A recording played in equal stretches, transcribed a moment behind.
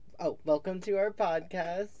Oh, welcome to our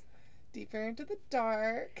podcast. Deeper into the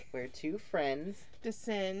dark. We're two friends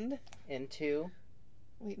Descend. into...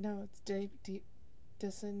 Wait, no, it's deep.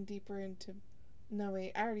 Descend deeper into... No,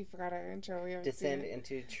 wait, I already forgot our intro. We haven't Descend seen it.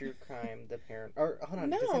 into true crime, hold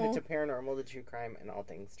on. No. Descend into paranormal, the true crime, and all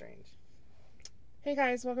things strange. Hey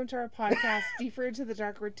guys, welcome to our podcast, Deeper into the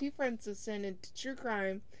Dark. We're two friends descend into true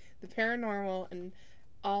crime, the paranormal, and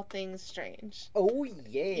all things strange. Oh,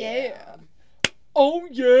 yeah. Yeah. Oh,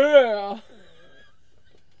 yeah.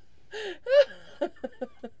 Oh,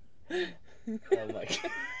 my gosh.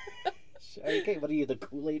 Okay, what are you, the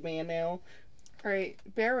Kool-Aid man now? Alright,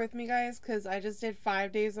 bear with me, guys, because I just did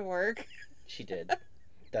 5 days of work. She did.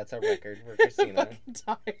 That's our record for Christina. I'm fucking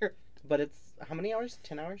tired. But it's, how many hours?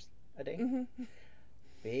 10 hours a day? Mm-hmm.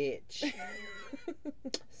 Bitch.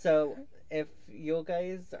 So, if you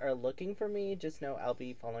guys are looking for me, just know I'll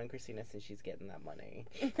be following Christina since she's getting that money.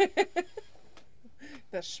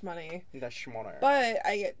 The shmoney. The shmoney. But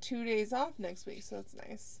I get 2 days off next week, so that's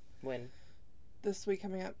nice. When? This week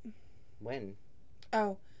coming up. When?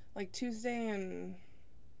 Oh, like Tuesday and...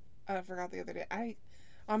 I forgot the other day.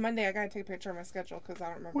 On Monday, I gotta take a picture of my schedule because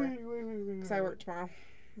I don't remember. Because I work tomorrow.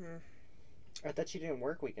 I thought you didn't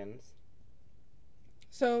work weekends.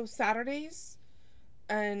 So, Saturdays,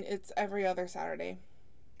 and it's every other Saturday.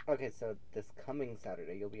 Okay, so this coming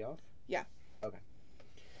Saturday you'll be off? Yeah. Okay.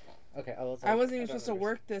 Okay, I wasn't even supposed to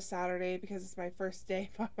work this Saturday because it's my first day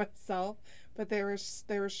by myself, but they were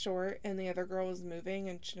short, and the other girl was moving,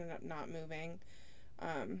 and she ended up not moving,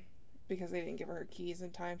 because they didn't give her her keys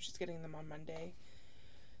in time. She's getting them on Monday,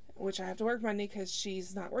 which I have to work Monday because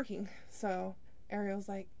she's not working. So Ariel's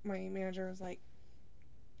like, my manager was like,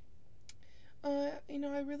 I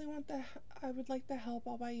would like the help.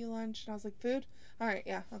 I'll buy you lunch. And I was like, food? All right,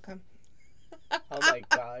 yeah, I'll come. Oh my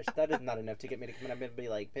gosh, that is not enough to get me to come in. I'm gonna be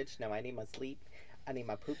like, bitch, no, I need my sleep. I need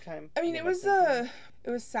my poop time. I mean, it was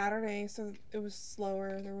Saturday, so it was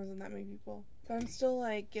slower. There wasn't that many people. But I'm still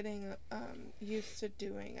like getting used to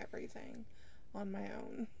doing everything on my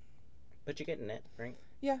own. But you're getting it, right?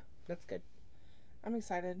 Yeah. That's good. I'm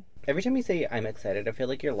excited. Every time you say I'm excited, I feel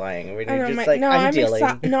like you're lying. You're I know, just like, I'm dealing.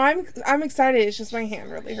 I'm excited. It's just my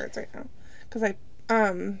hand really hurts right now because I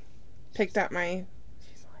picked up my.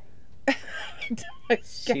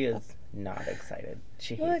 She is not excited.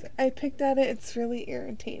 She hates it. I picked at it. It's really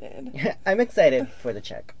irritated. I'm excited for the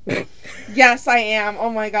check. Yes, I am. Oh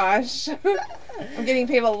my gosh. I'm getting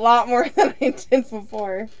paid a lot more than I did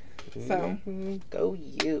before. So. Go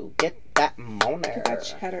you. Get that money. Get that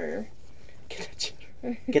cheddar.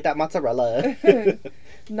 Get that mozzarella.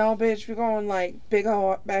 No, bitch. We're going like big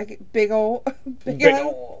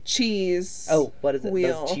old cheese. Oh, what is it?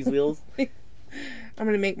 Wheel. Those cheese wheels? I'm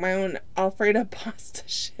gonna make my own Alfredo pasta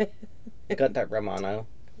shit. Got that Romano.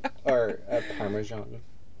 Or Parmesan.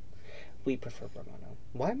 We prefer Romano.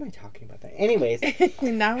 Why am I talking about that? Anyways.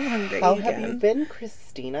 Now I'm hungry How again. have you been,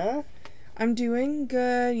 Christina? I'm doing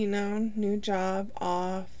good, new job,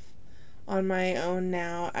 off on my own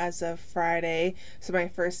now as of Friday. So my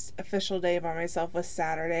first official day by myself was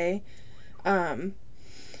Saturday.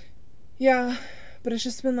 Yeah, but it's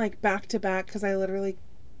just been like back to back because I literally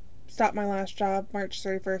stopped my last job March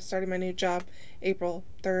 31st, started my new job April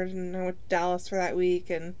 3rd, and I went to Dallas for that week,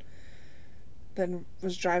 and then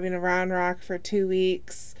was driving around Rock for 2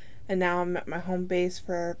 weeks, and now I'm at my home base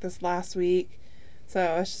for this last week.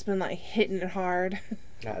 So it's just been like hitting it hard.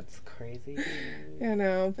 That's crazy. I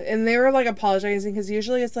know. And they were like apologizing because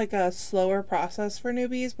usually it's like a slower process for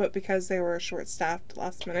newbies, but because they were short staffed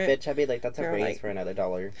last minute. Bitch, I'd be like, that's a raise like... for another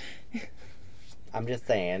 $1. I'm just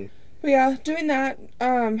saying. But yeah, doing that.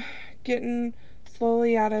 Getting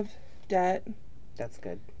slowly out of debt. That's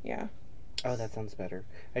good. Yeah. Oh, that sounds better.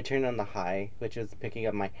 I turned on the high, which was picking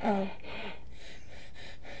up my and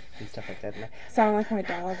stuff like that. Sound like my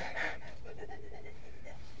dog.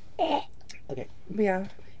 Okay. But yeah.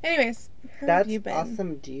 Anyways, how That's have you been?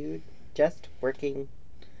 awesome, dude. Just working.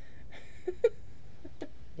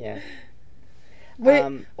 Yeah.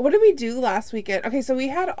 What did we do last weekend? Okay, so we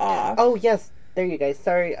had off. Oh, yes. There you guys.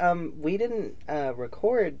 Sorry. We didn't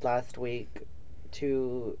record last week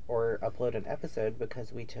or upload an episode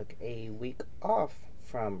because we took a week off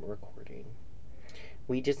from recording.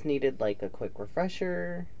 We just needed like a quick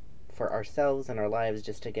refresher for ourselves and our lives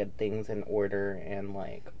just to get things in order and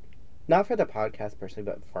like not for the podcast personally,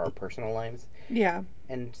 but for our personal lives. Yeah.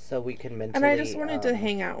 And so we can mentally. And I just wanted to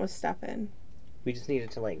hang out with Stefan. We just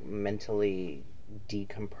needed to like mentally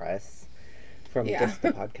decompress from just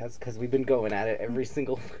the podcast because we've been going at it every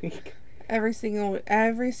single week. Every single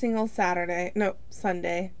Saturday. No,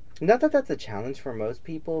 Sunday. Not that that's a challenge for most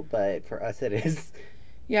people, but for us it is.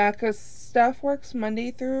 Yeah, because Steph works Monday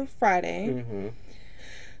through Friday. Mm-hmm.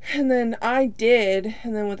 And then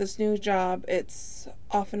and then with this new job, it's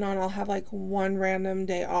off and on. I'll have like one random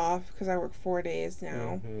day off because I work 4 days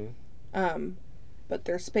now. Mm-hmm. But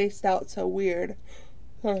they're spaced out so weird.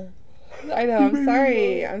 I know, I'm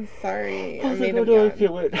sorry. I'm sorry. I made him I yawn.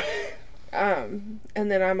 feel it. And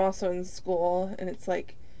then I'm also in school, and it's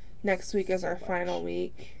like next week is our final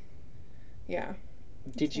week. Yeah.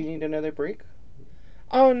 Did you need another break?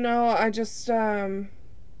 Oh no, I just I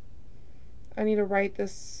need to write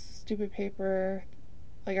this stupid paper.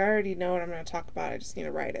 Like, I already know what I'm going to talk about. I just need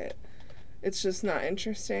to write it. It's just not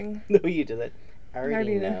interesting. No, you did it. I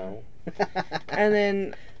already know. And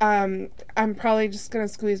then I'm probably just going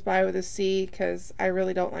to squeeze by with a C because I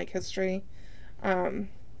really don't like history. I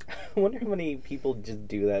wonder how many people just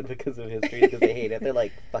do that because of history, because they hate it. They're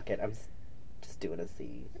like, fuck it, I'm just doing a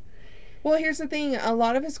C. Well, here's the thing. A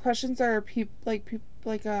lot of his questions are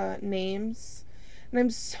names. And I'm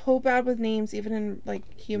so bad with names, even in, like,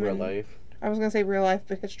 human... Real life. I was going to say real life,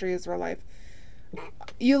 but history is real life.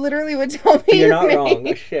 You literally would tell me You're your not name.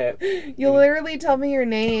 wrong. Shit. You literally tell me your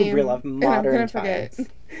name. Real life, modern and I'm gonna times.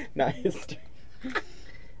 forget. Not history.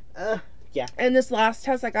 Yeah. And this last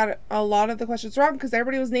test, I got a lot of the questions wrong because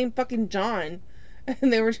everybody was named fucking John.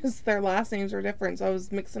 And they were just, their last names were different, so I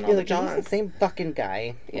was mixing all the Johns. Is this the same fucking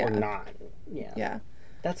guy Yeah. or not? Yeah. Yeah.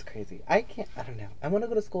 That's crazy. I don't know. I want to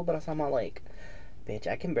go to school, but I'm all like, bitch,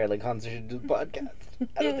 I can barely concentrate to the podcast.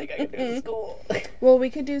 I don't think I can do school. Well,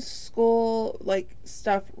 we could do school, like,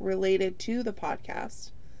 stuff related to the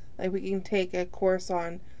podcast. Like, we can take a course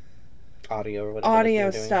on audio or whatever.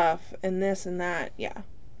 Audio stuff and this and that. Yeah.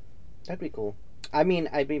 That'd be cool. I mean,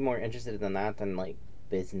 I'd be more interested in that than, like,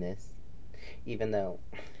 business. Even though...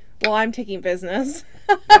 Well, I'm taking business.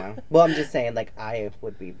 Yeah. Well, I'm just saying, like, I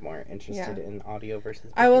would be more interested in audio versus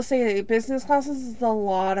business. I will say business classes is a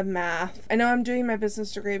lot of math. I know I'm doing my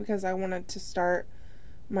business degree because I wanted to start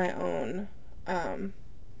my own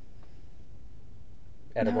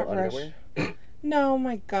edible underwear? No,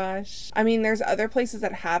 my gosh. I mean, there's other places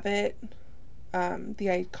that have it,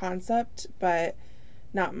 the concept, but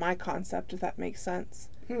not my concept, if that makes sense.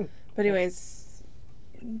 But anyways...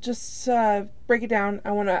 Just break it down.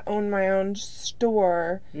 I want to own my own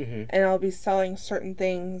store, and I'll be selling certain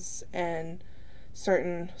things and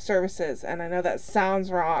certain services. And I know that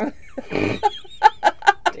sounds wrong. Damn,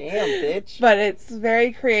 bitch. But it's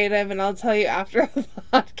very creative, and I'll tell you after the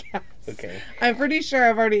podcast. Okay. I'm pretty sure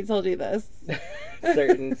I've already told you this.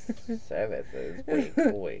 Certain services. Wink,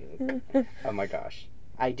 wink. Oh my gosh.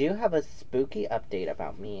 I do have a spooky update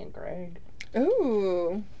about me and Greg.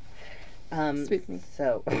 Ooh. Spook me.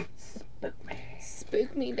 So, spook me.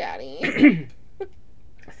 Spook me, Daddy.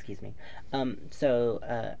 Excuse me. I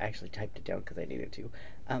actually typed it down because I needed to.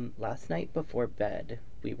 Last night before bed,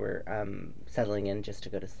 we were settling in just to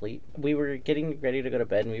go to sleep. We were getting ready to go to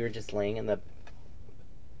bed, and we were just laying in the...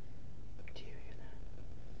 Do you hear that?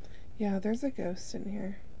 Yeah, there's a ghost in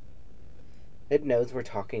here. It knows we're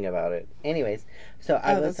talking about it. Anyways, so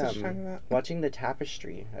I was that's what you're talking about. watching the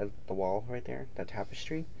tapestry at the wall right there, the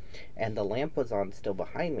tapestry, and the lamp was on still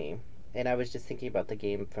behind me, and I was just thinking about the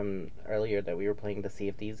game from earlier that we were playing, the Sea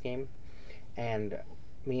of Thieves game, and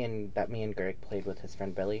me and Greg played with his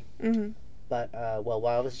friend Billy. Mm-hmm. But while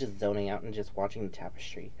I was just zoning out and just watching the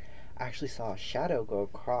tapestry, I actually saw a shadow go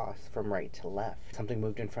across from right to left. Something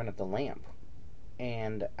moved in front of the lamp.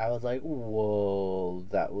 And I was like, whoa,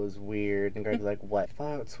 that was weird. And Greg was like, what?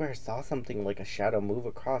 I swear I saw something like a shadow move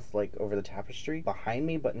across, like, over the tapestry behind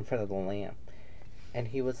me, but in front of the lamp. And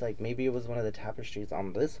he was like, maybe it was one of the tapestries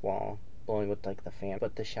on this wall blowing with, like, the fan.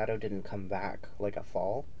 But the shadow didn't come back like a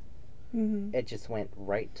fall. Mm-hmm. It just went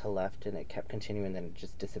right to left, and it kept continuing, and then it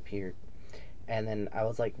just disappeared. And then I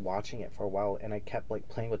was, like, watching it for a while, and I kept, like,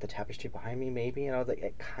 playing with the tapestry behind me, maybe, and I was like,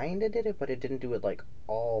 it kind of did it, but it didn't do it, like,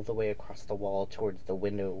 all the way across the wall towards the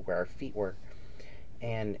window where our feet were.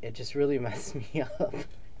 And it just really messed me up.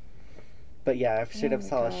 But yeah, I straight up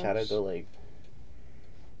saw a shadow go,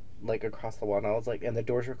 like, across the wall, and I was like, and the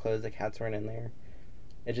doors were closed, the cats weren't in there.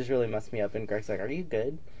 It just really messed me up, and Greg's like, are you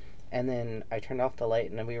good? And then I turned off the light,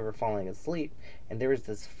 and then we were falling asleep, and there was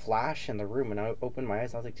this flash in the room, and I opened my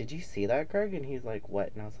eyes, and I was like, did you see that, Greg? And he's like,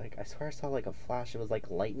 what? And I was like, I swear I saw, like, a flash. It was like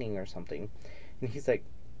lightning or something. And he's like,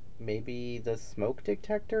 maybe the smoke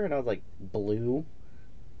detector? And I was like, blue?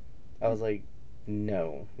 I was like,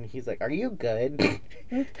 no. And he's like, are you good?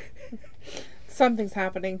 Something's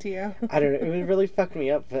happening to you. I don't know. It really fucked me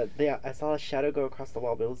up, but yeah, I saw a shadow go across the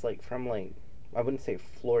wall, but it was, like, from, like, I wouldn't say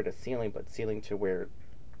floor to ceiling, but ceiling to where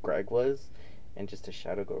Greg was, and just a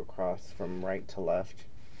shadow go across from right to left.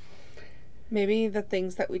 Maybe the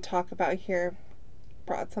things that we talk about here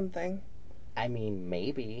brought something. I mean,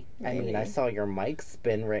 maybe. I mean, I Maybe. saw your mic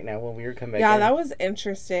spin right now when we were coming Yeah, in. that was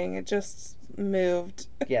interesting. It just moved.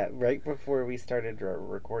 Yeah, right before we started to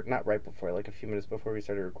record, not right before, like a few minutes before we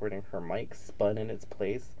started recording, her mic spun in its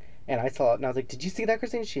place. And I saw it and I was like, "Did you see that,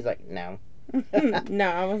 Christine?" She's like, "No." No,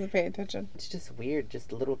 I wasn't paying attention. It's just weird.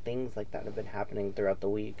 Just little things like that have been happening throughout the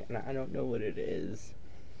week, and I don't know what it is.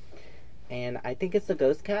 And I think it's the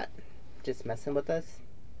ghost cat just messing with us.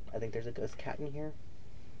 I think there's a ghost cat in here,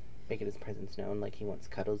 making his presence known, like he wants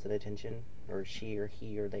cuddles and attention, or she, or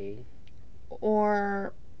he, or they.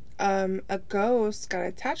 Or a ghost got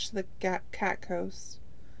attached to the cat ghost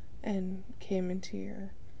and came into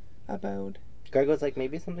your abode. Greg was like,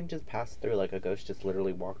 maybe something just passed through, like a ghost just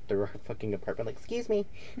literally walked through our fucking apartment, like, excuse me.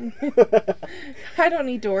 I don't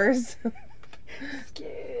need doors.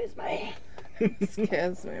 Excuse me.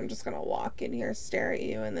 Excuse me. I'm just gonna walk in here, stare at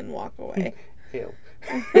you, and then walk away. Ew.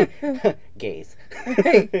 Gaze.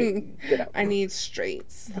 Get out. I need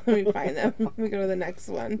straights. Let me find them. Let me go to the next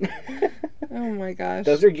one. Oh my gosh.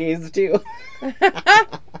 Those are gays too.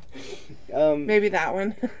 Maybe that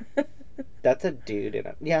one. That's a dude and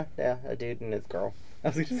a dude and his girl. I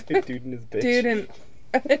was gonna say dude and his bitch. Dude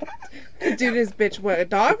and dude is bitch. What, a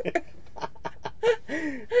dog?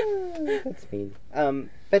 That's mean.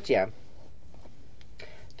 But yeah,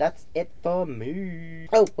 that's it for me.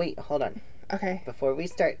 Oh wait, hold on. Okay. Before we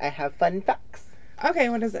start, I have fun facts. Okay,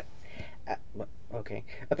 what is it? Okay.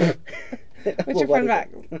 What's your fun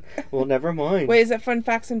fact? Well, never mind. Wait, is it fun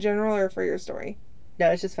facts in general or for your story?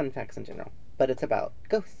 No, it's just fun facts in general, but it's about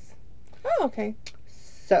ghosts. Oh, okay.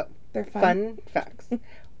 So, They're fun. fun facts.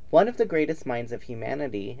 One of the greatest minds of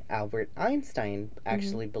humanity, Albert Einstein,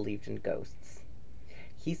 actually believed in ghosts.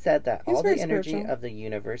 He said that He's all the very energy spiritual. of the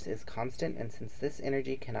universe is constant, and since this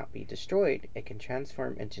energy cannot be destroyed, it can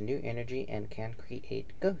transform into new energy and can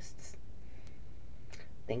create ghosts.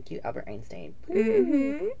 Thank you, Albert Einstein.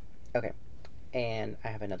 Mm-hmm. Okay, and I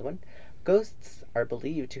have another one. Ghosts are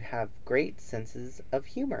believed to have great senses of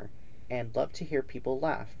humor and love to hear people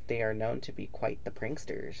laugh. They are known to be quite the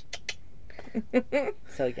pranksters.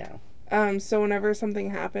 So yeah, So whenever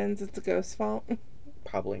something happens, it's a ghost's fault.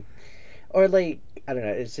 probably. Or like, I don't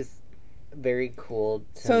know, it's just very cool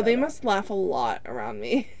to So know they that, must laugh a lot around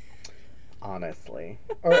me. honestly.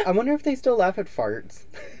 Or I wonder if they still laugh at farts.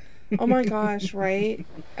 Oh my gosh, right?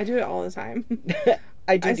 I do it all the time.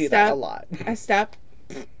 I do I that step- a lot. I step.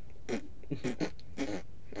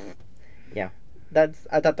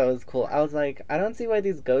 I thought that was cool. I was like, I don't see why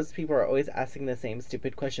these ghost people are always asking the same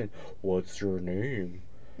stupid question. What's your name?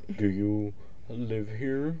 Do you live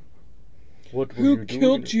here? What were you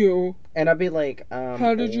doing? you? And I'd be like,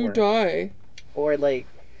 How did you die? Or like,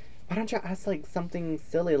 why don't you ask like something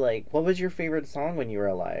silly like, what was your favorite song when you were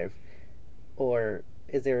alive? Or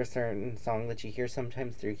is there a certain song that you hear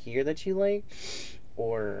sometimes through here that you like?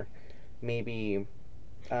 Or maybe,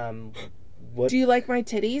 what Do you like my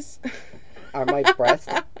titties? are my breasts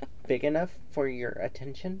big enough for your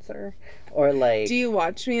attention, sir? Or like, Do you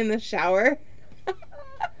watch me in the shower?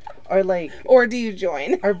 or like, Or do you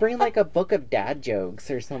join? or bring like a book of dad jokes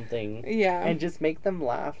or something. Yeah. And just make them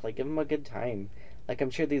laugh. Like, give them a good time. Like, I'm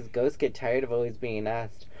sure these ghosts get tired of always being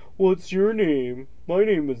asked, what's your name? My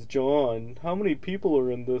name is John. How many people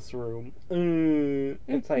are in this room?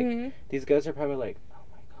 It's like, Mhm. these ghosts are probably like, oh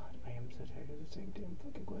my god, I am so tired of the same damn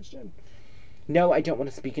fucking question. No, I don't want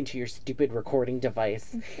to speak into your stupid recording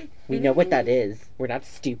device. We know what that is. We're not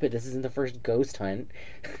stupid. This isn't the first ghost hunt.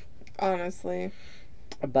 Honestly.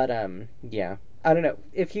 But, yeah. I don't know.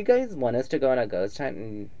 If you guys want us to go on a ghost hunt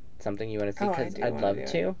and something you want to see, Oh, I because do I'd wanna love do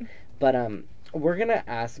to. But, we're gonna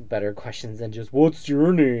ask better questions than just, what's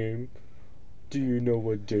your name? Do you know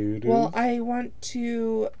what day it is? Well, I want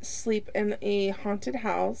to sleep in a haunted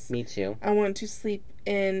house. Me too. I want to sleep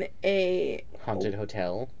in a... Haunted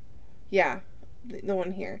hotel. Yeah, the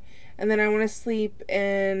one here. And then I want to sleep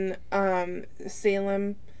in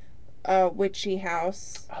Salem witchy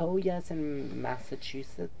house. Oh, yes, in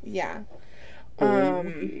Massachusetts. Yeah. Oh,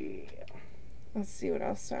 yeah. Let's see, what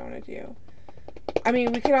else do I want to do? I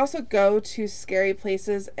mean, we could also go to scary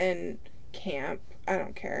places and camp. I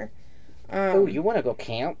don't care. Oh, you want to go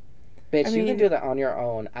camp? Bitch, I you can mean, do that on your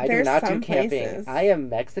own. I do there's not do some camping. places. I am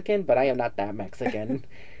Mexican, but I am not that Mexican.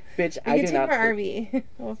 Bitch, We I can do take not. our RV.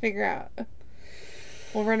 We'll figure out.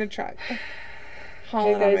 We'll rent a truck. Haul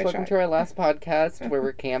Hey it on guys, my welcome truck. to our last podcast where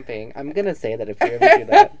we're camping. I'm gonna say that if you ever do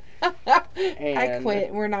that. I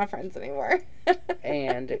quit. We're not friends anymore.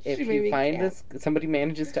 And if She made you me find camp. somebody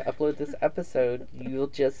manages to upload this episode, you'll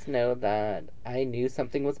just know that I knew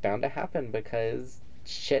something was bound to happen because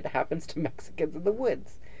shit happens to Mexicans in the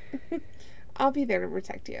woods. I'll be there to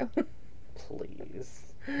protect you.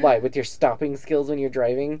 Please. Why, with your stopping skills when you're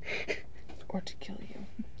driving? Or to kill you.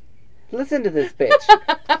 Listen to this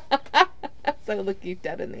bitch. So I look you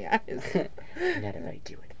dead in the eyes. Not if I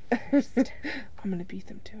do it first. I'm gonna beat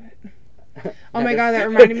them to it. Oh my god, that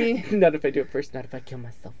reminded me. Not if I do it first. Not if I kill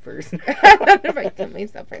myself first. Not if I kill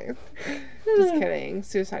myself first. Just kidding.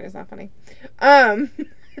 Suicide is not funny.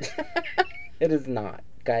 It is not,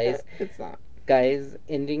 guys. It's not. Guys,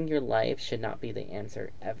 ending your life should not be the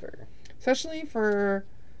answer ever. Especially for,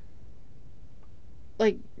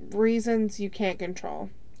 like, reasons you can't control.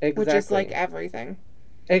 Exactly. Which is, like, everything.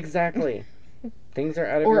 Exactly. Things are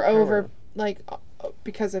out of or your power. over, like,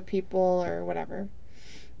 because of people or whatever.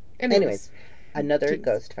 Anyways, another Jeez.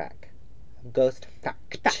 ghost fact. Ghost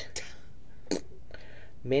fact.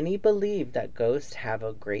 Many believe that ghosts have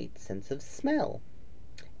a great sense of smell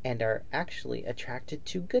and are actually attracted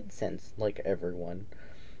to good scents, like everyone.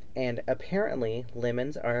 And apparently,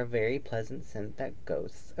 lemons are a very pleasant scent that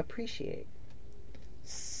ghosts appreciate.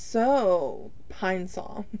 So, Pine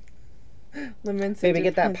Sol. Lemon scented Baby,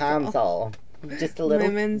 get that Pine Pine Sol. Just a little,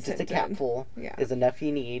 Lemon just a scented. capful Yeah. is enough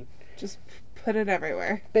you need. Just put it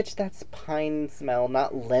everywhere. Bitch, that's pine smell,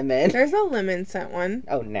 not lemon. There's a lemon scent one.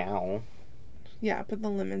 Oh, now. Yeah, put the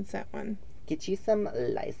lemon scent one. Get you some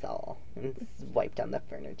Lysol and wipe down the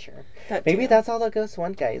furniture. Maybe that's all the ghosts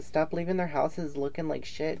want, guys. Stop leaving their houses looking like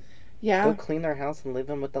shit. Yeah. Go clean their house and leave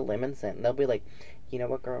them with the lemon scent. And they'll be like, you know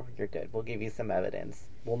what, girl? You're good. We'll give you some evidence.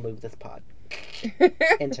 We'll move this pod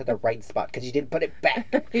into the right spot because you didn't put it back.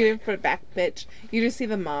 You didn't put it back, bitch. You just see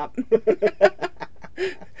the mop.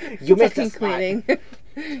 You missed Fucking a spot. cleaning.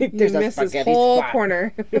 There's you a missed this spaghetti whole spot.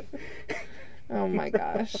 corner. Oh my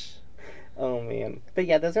gosh. Oh, man. But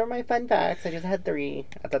yeah, those are my fun facts. I just had 3.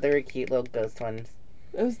 I thought they were cute little ghost ones.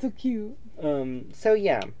 That was so cute. So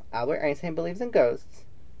yeah, Albert Einstein believes in ghosts.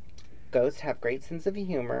 Ghosts have great sense of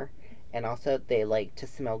humor, and also they like to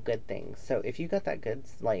smell good things. So if you got that good,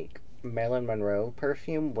 like, Marilyn Monroe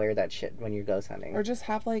perfume, wear that shit when you're ghost hunting. Or just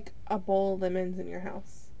have like a bowl of lemons in your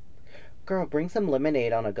house. Girl, bring some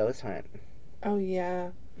lemonade on a ghost hunt. Oh yeah.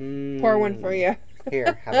 Pour one for you.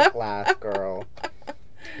 Here, have a glass, girl.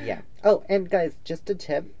 Yeah. Oh, and guys, just a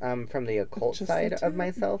tip from the occult Just a side tip. of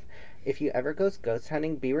myself. If you ever go ghost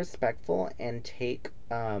hunting, be respectful and take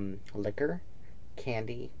liquor,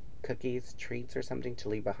 candy, cookies, treats, or something to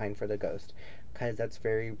leave behind for the ghost. Because that's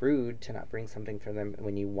very rude to not bring something for them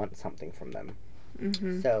when you want something from them.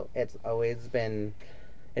 Mm-hmm. So it's always been...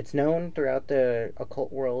 It's known throughout the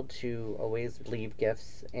occult world to always leave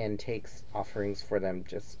gifts and take offerings for them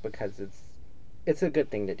just because it's a good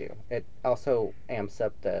thing to do. It also amps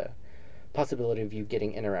up the possibility of you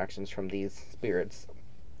getting interactions from these spirits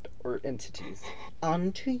or entities.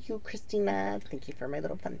 On to you, Christina. Thank you for my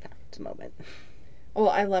little fun fact moment. Well,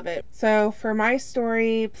 I love it. So for my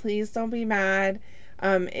story, please don't be mad.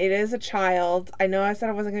 It is a child. I know I said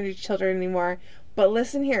I wasn't going to do children anymore, but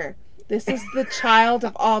listen here. This is the child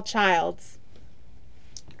of all childs.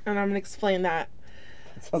 And I'm going to explain that.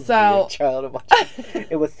 Sounds So- weird. Child of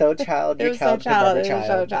it was so child. It Your was so child, child. could It never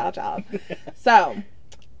was so child. So,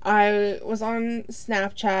 I was on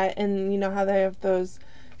Snapchat, and you know how they have those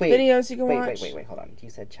Wait, videos you can watch? wait. Hold on. You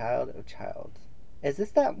said child of child. Is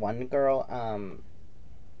this that one girl,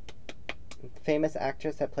 famous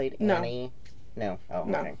actress that played No. Annie? No. Oh,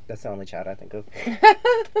 No. okay. That's the only child I think of.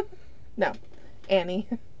 No, Annie.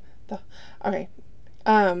 Okay.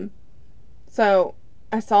 So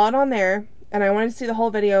I saw it on there, and I wanted to see the whole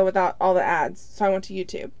video without all the ads. So I went to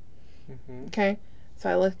YouTube. Mm-hmm. Okay. So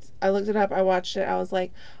I looked it up. I watched it. I was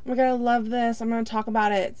like, oh my god, I love this. I'm gonna talk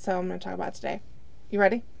about it. So I'm gonna talk about it today. You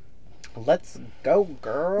ready? Let's go,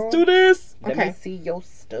 girl. Let's do this. Let me Okay. see your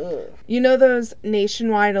stuff. You know those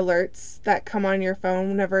nationwide alerts that come on your phone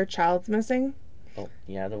whenever a child's missing? Oh,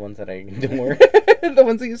 yeah, the ones that I ignore. The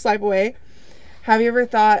ones that you swipe away. Have you ever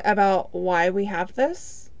thought about why we have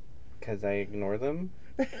this? Because I ignore them.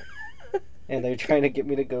 And they're trying to get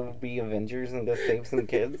me to go be Avengers and go save some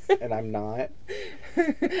kids, and I'm not.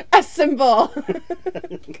 A symbol.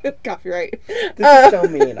 Copyright. This is so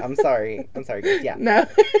mean. I'm sorry. Guys. Yeah. No.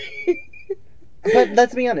 But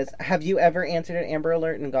let's be honest. Have you ever answered an Amber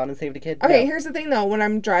Alert and gone and saved a kid? Okay, No. here's the thing though. When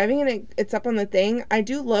I'm driving and it's up on the thing, I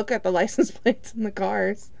do look at the license plates in the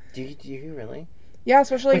cars. Do you really? Yeah,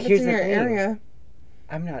 especially But if here's it's in the your thing. area.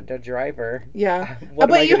 I'm not the driver. Yeah. What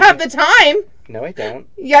am I But you gonna have do? the time. No, I don't.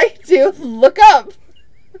 Yeah, you do. Look up.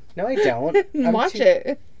 No, I don't. I'm Watch too-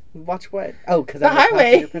 it. Watch what? Oh, because The I'm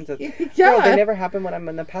highway. a passenger princess. Yeah. Girl, they never happen when I'm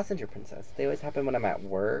in the passenger princess. They always happen when I'm at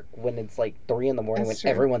work, when it's like 3 in the morning, That's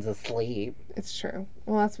when true. everyone's asleep. It's true.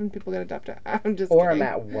 Well, that's when people get adopted. I'm just Or kidding. I'm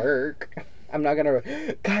at work. I'm not gonna.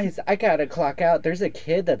 Guys, I gotta clock out. There's a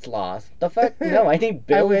kid that's lost. The fuck? No, I need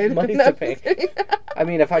bills, money to pay. I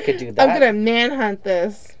mean, if I could do that. I'm gonna manhunt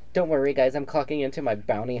this. Don't worry, guys. I'm clocking into my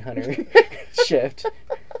bounty hunter shift.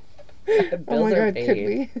 Bills Oh my are god,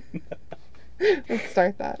 paid. could we? Let's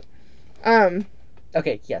start that.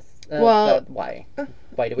 Okay, yes. Well, why?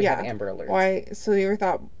 Why do we have Amber Alerts? Why? So you ever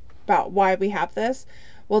thought about why we have this?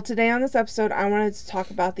 Well, today on this episode, I wanted to talk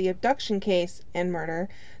about the abduction case and murder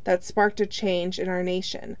that sparked a change in our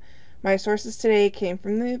nation. My sources today came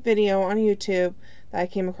from the video on YouTube that I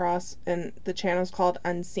came across, and the channel is called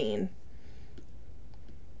Unseen.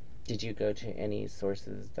 Did you go to any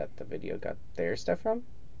sources that the video got their stuff from?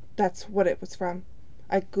 That's what it was from.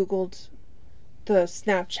 I googled the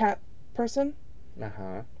Snapchat person,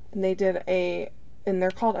 Uh-huh. and they did and they're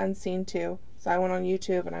called Unseen too. So I went on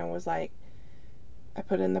YouTube and I was like, I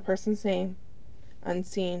put in the person's name,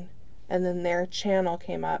 Unseen, and then their channel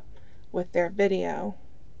came up with their video,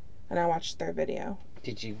 and I watched their video.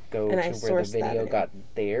 Did you go And to I where the sourced that video in. got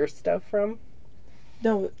their stuff from?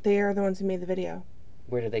 No, they are the ones who made the video.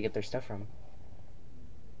 Where did they get their stuff from?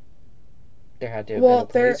 There had to have Well,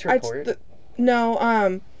 been a police report. no,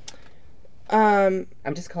 I'm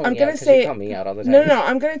just calling I'm you gonna out because say you call me out all the time. no.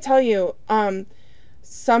 I'm gonna tell you.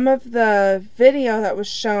 Some of the video that was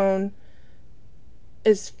shown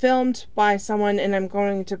is filmed by someone, and I'm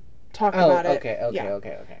going to talk about it. Okay.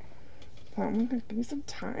 Give me some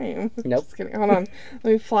time. Nope. Just kidding. Hold on.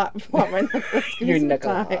 Let me flop my knuckles. Give me Your some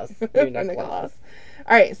knuckle time. loss. My Your knuckle knuckle loss. loss.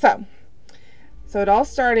 All right. So it all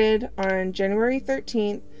started on January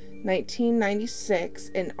 13th, 1996,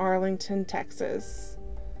 in Arlington, Texas.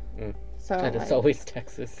 So And it's always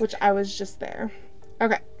Texas. which I was just there.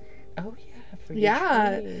 Okay. Oh yeah. For your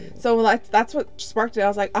Yeah. training. So that's what sparked it. I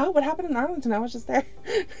was like, oh, what happened in Arlington? I was just there.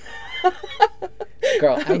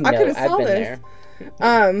 Girl, I know. could've I've saw been this.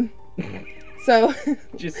 there. So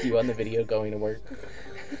Just you on the video going to work.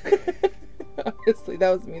 honestly, that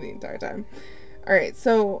was me the entire time. All right.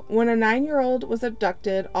 So when a 9-year-old was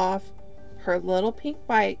abducted off her little pink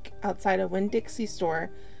bike outside a Winn-Dixie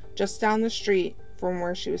store just down the street from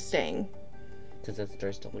where she was staying. Does that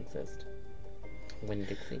store still exist?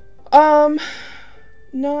 Winn-Dixie?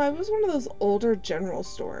 No, it was one of those older general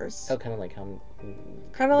stores. Oh, kind of like how...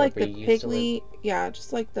 Kind of like where the we used to live? Piggly, yeah,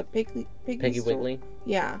 just like the Piggy store. Wiggly?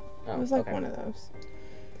 Yeah, Oh, it was like okay. one of those.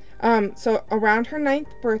 So around her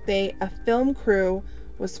 9th birthday, a film crew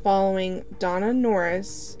was following Donna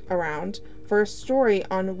Norris around for a story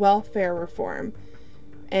on welfare reform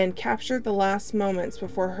and captured the last moments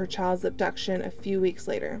before her child's abduction a few weeks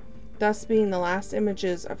later, thus being the last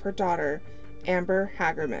images of her daughter, Amber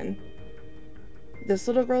Hagerman. This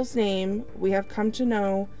little girl's name we have come to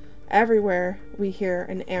know everywhere we hear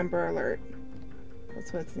an Amber Alert.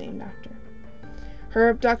 That's what it's named after. Her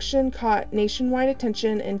abduction caught nationwide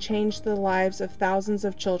attention and changed the lives of thousands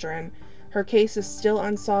of children. Her case is still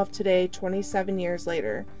unsolved today, 27 years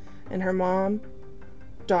later, and her mom,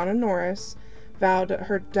 Donna Norris, vowed that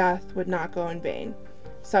her death would not go in vain.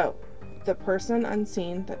 So, the person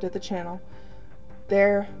Unseen that did the channel,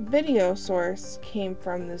 their video source came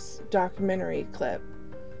from this documentary clip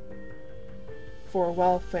for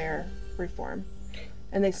welfare reform.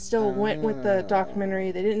 And they still went with the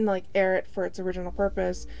documentary. They didn't like air it for its original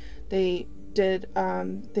purpose. They did,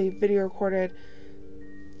 they video recorded,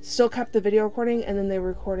 still kept the video recording, and then they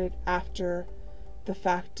recorded after the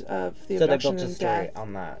fact of the So they abduction built a and story death.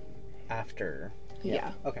 on that after.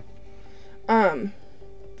 Yeah. Okay.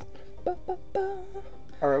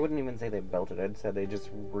 Or I wouldn't even say they built it. I'd say they just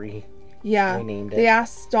Yeah, renamed they it.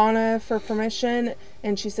 asked Donna for permission,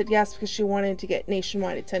 and she said yes because she wanted to get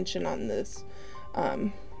nationwide attention on this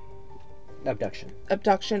Abduction.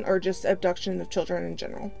 abduction, or just abduction of children in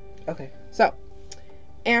general. Okay. So,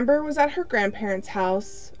 Amber was at her grandparents'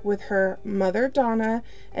 house with her mother Donna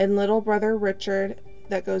and little brother Richard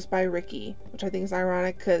that goes by Ricky, which I think is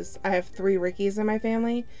ironic because I have 3 Rickies in my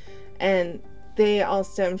family, and they all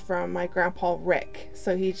stemmed from my grandpa Rick.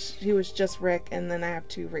 So he was just Rick, and then I have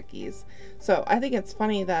 2 Rickies. So I think it's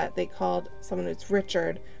funny that they called someone who's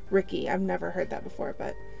Richard Ricky. I've never heard that before,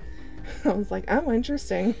 but I was like, oh,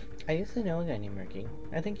 interesting. I used to know a guy named Ricky.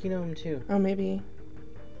 I think you know him too. Oh, maybe.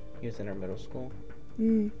 He was in our middle school.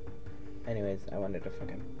 Mm. Anyways, I wanted to fuck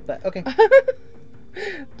him. But okay.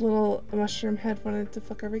 Little mushroom head wanted to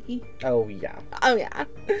fuck a Ricky. Oh yeah. Oh yeah. I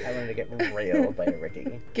wanted to get railed by a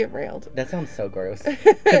Ricky. Get railed. That sounds so gross.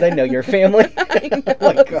 Because I know your family. I know,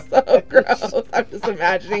 Oh my it's so gosh. gross. I'm just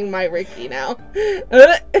imagining my Ricky now.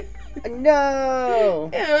 No!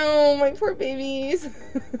 Oh, my poor babies.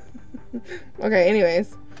 Okay,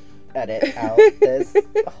 anyways. Edit out this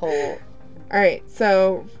whole... Alright,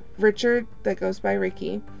 so Richard, that goes by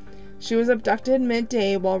Ricky. She was abducted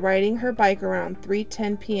midday while riding her bike around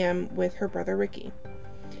 3:10 p.m. with her brother Ricky.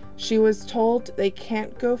 She was told they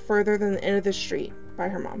can't go further than the end of the street by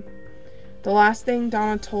her mom. The last thing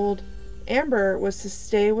Donna told Amber was to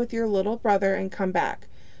stay with your little brother and come back.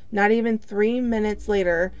 Not even 3 minutes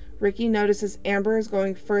later, Ricky notices Amber is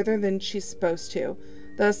going further than she's supposed to.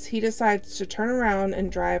 Thus, he decides to turn around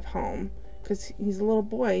and drive home. Because he's a little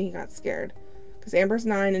boy, he got scared. Because Amber's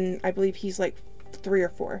 9 and I believe he's like 3 or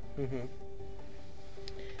 4.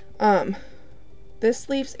 This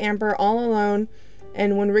leaves Amber all alone,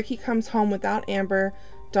 and when Ricky comes home without Amber,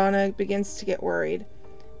 Donna begins to get worried.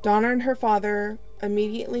 Donna and her father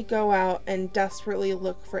immediately go out and desperately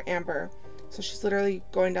look for Amber. So she's literally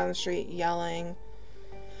going down the street yelling,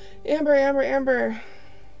 "Amber, Amber, Amber."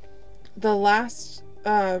 The last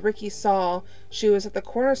Ricky saw, she was at the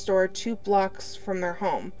corner store 2 blocks from their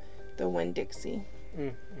home, the Winn-Dixie.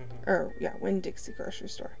 Winn-Dixie grocery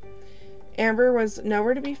store. Amber was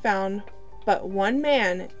nowhere to be found, but one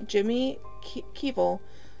man, Jimmy Keevil,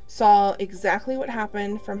 saw exactly what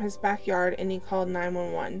happened from his backyard, and he called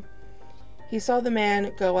 911. He saw the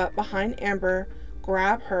man go up behind Amber,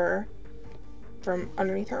 grab her from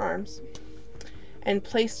underneath her arms, and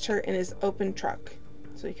placed her in his open truck.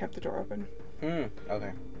 So he kept the door open.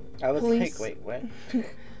 Okay. I was like, wait, what?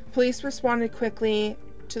 Police responded quickly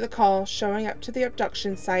to the call, showing up to the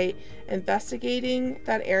abduction site, investigating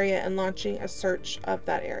that area, and launching a search of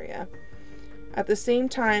that area. At the same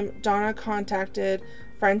time, Donna contacted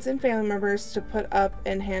friends and family members to put up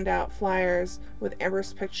and hand out flyers with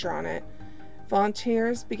Amber's picture on it.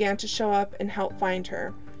 Volunteers began to show up and help find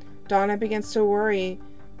her. Donna begins to worry,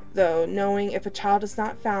 though, knowing if a child is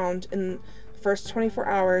not found in the first 24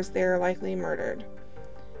 hours, they are likely murdered.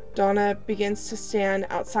 Donna begins to stand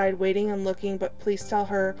outside waiting and looking, but police tell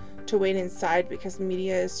her to wait inside because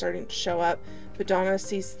media is starting to show up. But Donna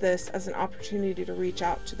sees this as an opportunity to reach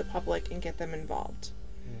out to the public and get them involved.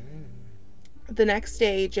 The next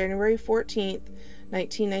day, January 14th,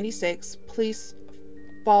 1996, police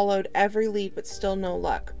followed every lead, but still no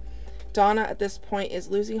luck. Donna at this point is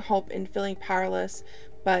losing hope and feeling powerless,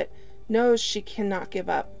 but knows she cannot give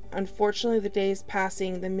up. Unfortunately, the days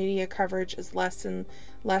passing, the media coverage is less and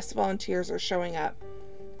less volunteers are showing up.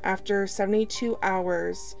 After 72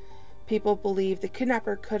 hours, people believe the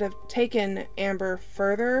kidnapper could have taken Amber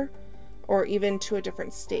further or even to a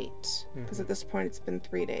different state. Because at this point, it's been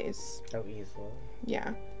 3 days. Oh, easily.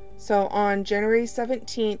 Yeah. So on January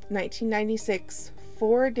 17th, 1996,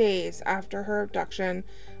 4 days after her abduction,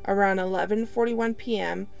 around 11:41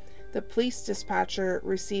 p.m., the police dispatcher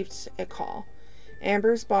received a call.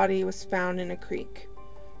 Amber's body was found in a creek.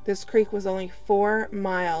 This creek was only 4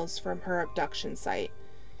 miles from her abduction site.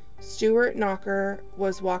 Stuart Knocker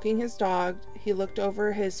was walking his dog. He looked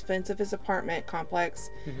over his fence of his apartment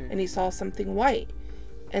complex and he saw something white.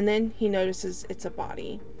 And then he notices it's a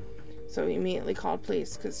body. So he immediately called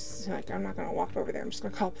police because I'm not going to walk over there. I'm just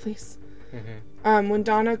going to call police. When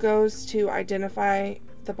Donna goes to identify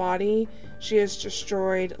the body, she is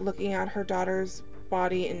destroyed, looking at her daughter's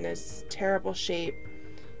body in this terrible shape.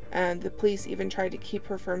 And the police even tried to keep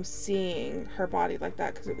her from seeing her body like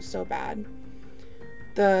that because it was so bad.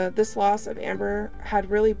 This loss of Amber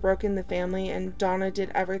had really broken the family, and Donna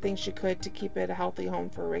did everything she could to keep it a healthy home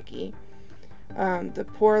for Ricky. The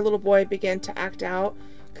poor little boy began to act out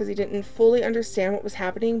because he didn't fully understand what was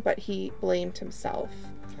happening, but he blamed himself.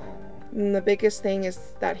 And the biggest thing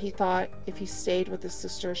is that he thought if he stayed with his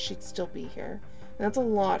sister, she'd still be here. And that's a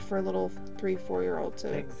lot for a little 3-4-year-old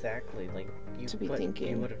to Exactly. Like, thinking.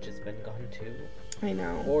 You would have just been gone too. I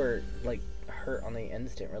know. Or, like, hurt on the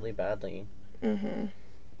instant really badly.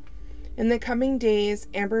 In the coming days,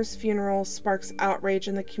 Amber's funeral sparks outrage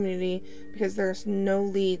in the community because there's no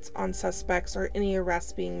leads on suspects or any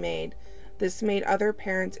arrests being made. This made other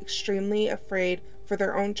parents extremely afraid for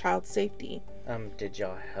their own child's safety. Did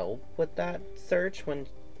y'all help with that search when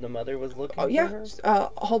the mother was looking for her? A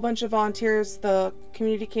whole bunch of volunteers. The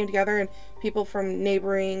community came together, and people from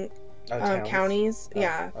neighboring counties,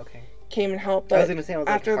 came and helped. I was gonna say, how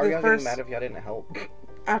are y'all getting mad if y'all didn't help?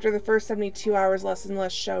 After the first 72 hours, less and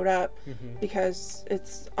less showed up because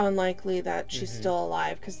it's unlikely that she's still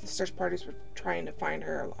alive because the search parties were trying to find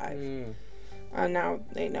her alive. Now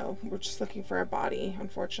they know we're just looking for a body,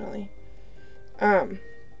 unfortunately.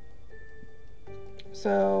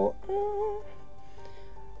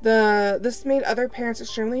 This made other parents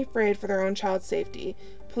extremely afraid for their own child's safety.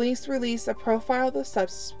 Police released a profile of the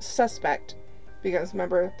suspect because,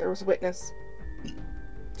 remember, there was a witness.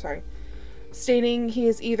 Stating he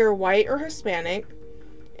is either white or Hispanic,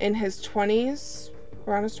 in his 20s,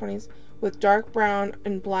 around his 20s, with dark brown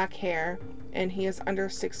and black hair, and he is under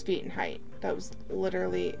 6 feet in height. That was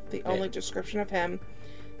literally the only description of him.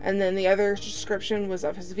 And then the other description was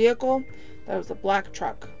of his vehicle. That was a black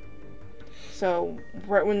truck. So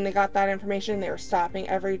right when they got that information, they were stopping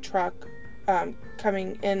every truck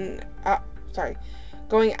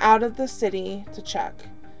going out of the city to check,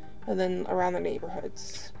 and then around the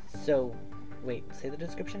neighborhoods. So, wait, say the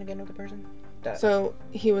description again of the person? So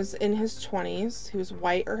he was in his 20s. He was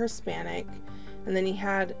white or Hispanic, and then he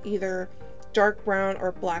had either dark brown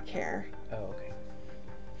or black hair. Oh, okay.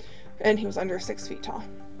 And he was under 6 feet tall.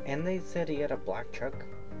 And they said he had a black truck?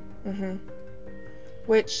 Mm-hmm.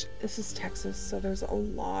 Which, this is Texas, so there's a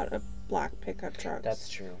lot of black pickup trucks. That's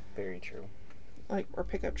true. Very true. Or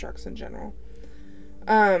pickup trucks in general.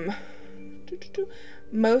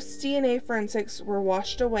 Most DNA forensics were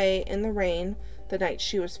washed away in the rain the night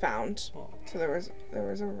she was found. Oh. So there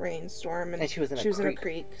was a rainstorm, and she was in a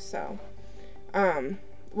creek. So,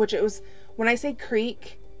 which it was, when I say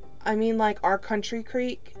creek, I mean like our country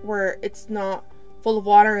creek, where it's not full of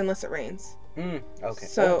water unless it rains. Okay.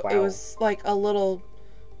 So it was like a little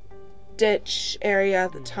ditch area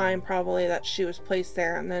at the time, probably, that she was placed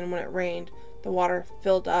there, and then when it rained, the water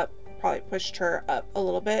filled up, probably pushed her up a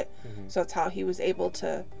little bit. So that's how he was able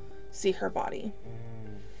to see her body.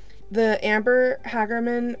 The Amber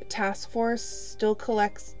Hagerman Task Force still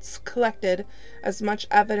collected as much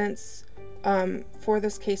evidence for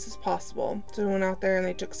this case as possible. So they went out there and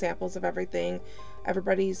they took samples of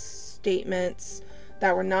everybody's statements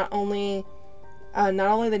that were not only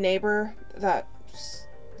the neighbor that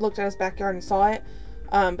looked at his backyard and saw it,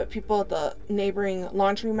 but people at the neighboring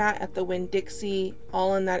laundromat at the Winn-Dixie,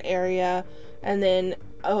 all in that area, and then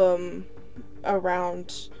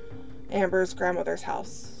around Amber's grandmother's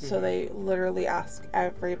house. So they literally asked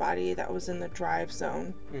everybody that was in the drive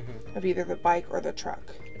zone of either the bike or the truck.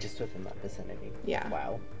 Just within that vicinity. Yeah.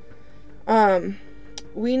 Wow.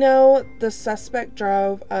 We know the suspect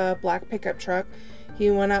drove a black pickup truck. He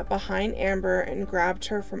went up behind Amber and grabbed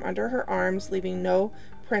her from under her arms, leaving no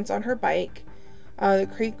prints on her bike. The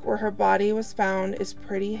creek where her body was found is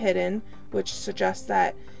pretty hidden, which suggests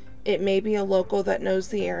that it may be a local that knows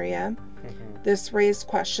the area. This raised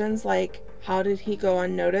questions like, how did he go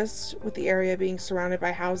unnoticed with the area being surrounded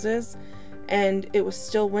by houses? And it was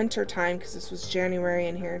still winter time, because this was January,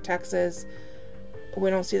 and here in Texas,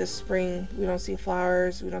 we don't see the spring, we don't see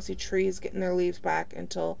flowers, we don't see trees getting their leaves back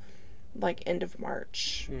until like end of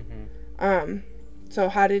March. So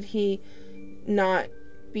how did he not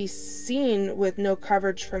be seen with no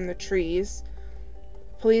coverage from the trees?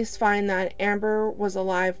 Police find that Amber was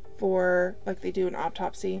alive for, like they do an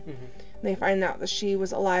autopsy, they find out that she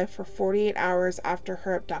was alive for 48 hours after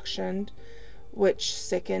her abduction, which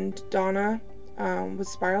sickened Donna, with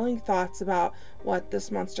spiraling thoughts about what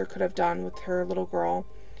this monster could have done with her little girl,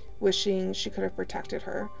 wishing she could have protected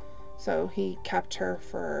her. So he kept her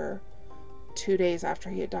for 2 days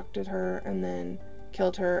after he abducted her, and then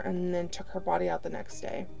killed her, and then took her body out the next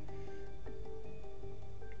day.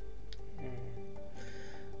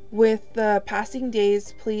 With the passing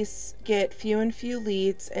days, police get few and few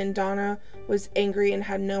leads, and Donna was angry and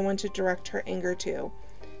had no one to direct her anger to.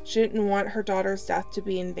 She didn't want her daughter's death to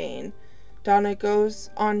be in vain. Donna goes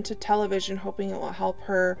on to television hoping it will help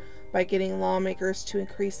her by getting lawmakers to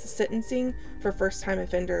increase the sentencing for first-time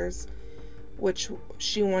offenders, which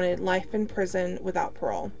she wanted life in prison without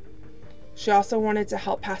parole. She also wanted to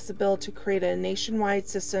help pass a bill to create a nationwide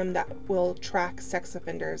system that will track sex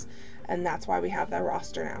offenders, and that's why we have that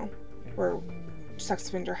roster now, where sex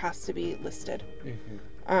offender has to be listed.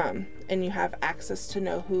 And you have access to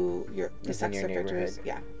know who the sex offender is.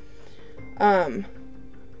 Yeah.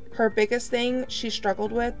 Her biggest thing she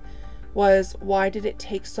struggled with was, why did it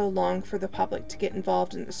take so long for the public to get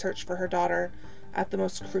involved in the search for her daughter at the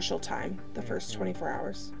most crucial time, the first 24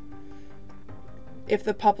 hours? If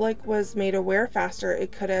the public was made aware faster,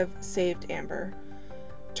 it could have saved Amber.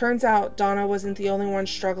 Turns out Donna wasn't the only one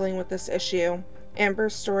struggling with this issue.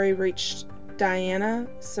 Amber's story reached Diana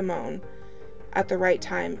Simone at the right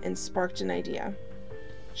time and sparked an idea.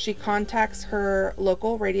 She contacts her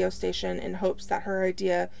local radio station in hopes that her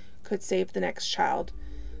idea could save the next child.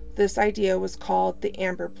 This idea was called the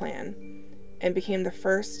Amber Plan and became the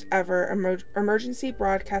first ever emergency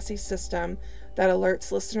broadcasting system that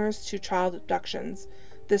alerts listeners to child abductions.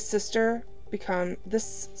 This system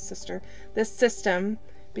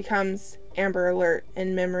becomes Amber Alert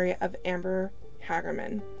in memory of Amber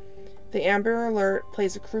Hagerman. The Amber Alert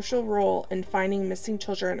plays a crucial role in finding missing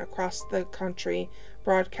children across the country,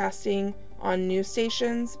 broadcasting on news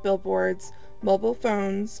stations, billboards, mobile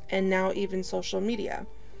phones, and now even social media.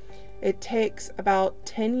 It takes about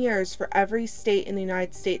 10 years for every state in the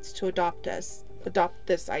United States to adopt this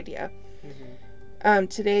idea. Mm-hmm.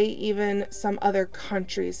 Today, even some other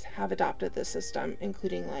countries have adopted this system,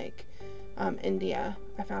 including like India,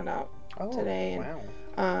 I found out today, and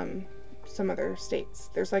wow. Some other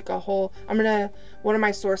states. There's like a whole, one of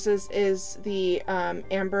my sources is the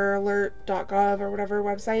amberalert.gov or whatever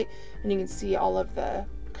website, and you can see all of the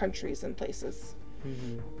countries and places.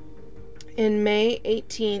 Mm-hmm. In May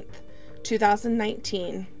 18th,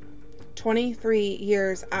 2019, 23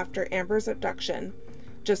 years after Amber's abduction,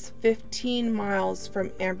 just 15 miles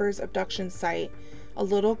from Amber's abduction site, a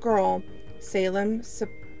little girl, Salem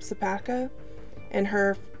Sapaka, and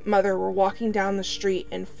her mother were walking down the street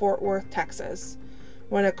in Fort Worth, Texas,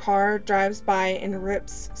 when a car drives by and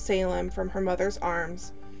rips Salem from her mother's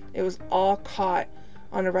arms. It was all caught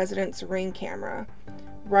on a resident's Ring camera.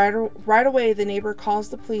 Right away, the neighbor calls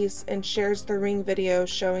the police and shares the Ring video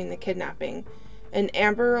showing the kidnapping. An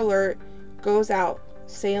Amber Alert goes out,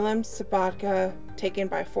 Salem Sapaka taken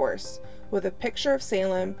by force, with a picture of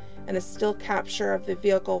Salem and a still capture of the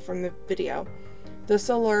vehicle from the video. This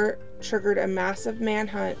alert triggered a massive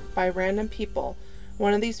manhunt by random people.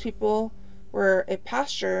 One of these people were a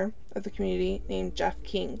pastor of the community named Jeff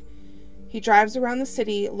King. He drives around the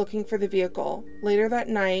city looking for the vehicle. Later that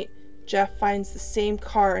night, Jeff finds the same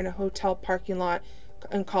car in a hotel parking lot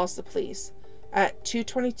and calls the police. At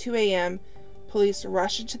 2:22 a.m., police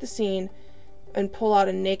rush into the scene and pull out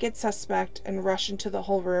a naked suspect and rush into the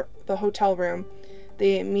hotel room.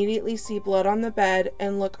 They immediately see blood on the bed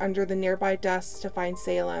and look under the nearby desks to find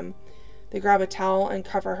Salem. They grab a towel and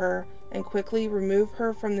cover her and quickly remove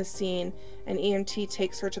her from the scene, and EMT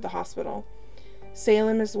takes her to the hospital.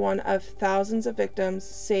 Salem is one of thousands of victims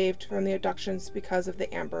saved from the abductions because of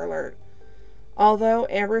the Amber Alert. Although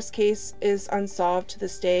Amber's case is unsolved to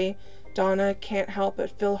this day, Donna can't help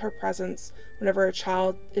but feel her presence whenever a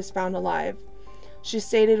child is found alive. She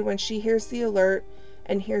stated when she hears the alert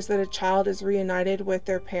and hears that a child is reunited with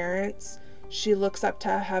their parents, she looks up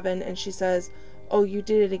to heaven and she says, "Oh, you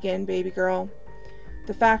did it again, baby girl."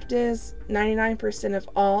 The fact is, 99% of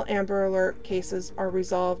all Amber Alert cases are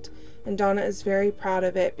resolved, and Donna is very proud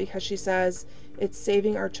of it because she says it's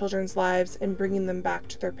saving our children's lives and bringing them back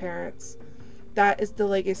to their parents. That is the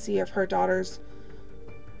legacy of her daughters,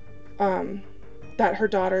 that her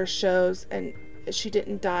daughter shows, and she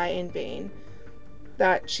didn't die in vain.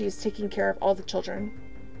 That she's taking care of all the children,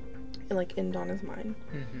 and like in Donna's mind.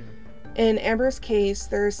 Mm-hmm. In Amber's case,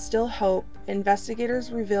 there is still hope.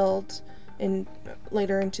 Investigators revealed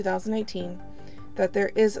later in 2018 that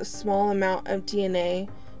there is a small amount of DNA,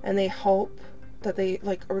 and they hope that they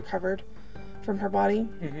recovered from her body.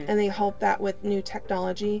 Mm-hmm. And they hope that with new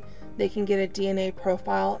technology they can get a DNA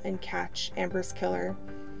profile and catch Amber's killer.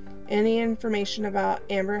 Any information about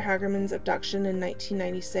Amber Hagerman's abduction in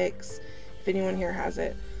 1996, if anyone here has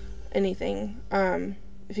it, anything,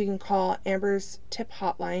 if you can call Amber's tip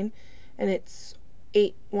hotline, and it's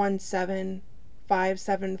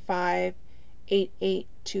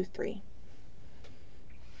 817-575-8823.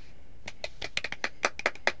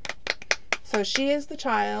 So she is the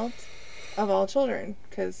child of all children,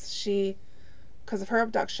 because of her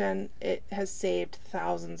abduction, it has saved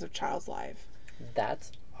thousands of child's lives.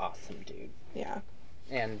 That's awesome, dude. Yeah.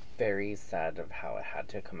 And very sad of how it had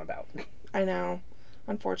to come about. I know,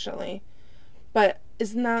 unfortunately. But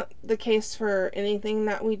isn't that the case for anything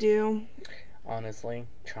that we do? Honestly,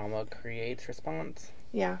 trauma creates response.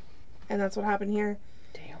 Yeah. And that's what happened here.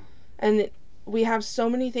 Damn. And we have so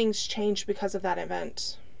many things changed because of that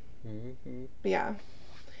event. Mm-hmm. Yeah.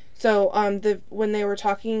 So when I was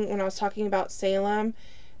talking about Salem,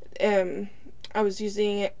 I was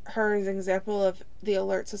using her as an example of the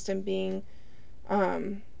alert system being,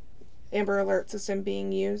 Amber Alert system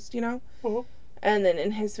being used, you know? Uh-huh. And then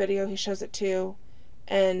in his video, he shows it too,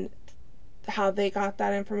 and how they got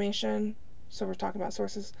that information. So we're talking about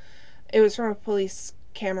sources. It was from a police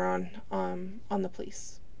camera on the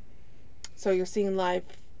police. So you're seeing live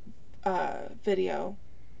video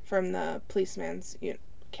from the policeman's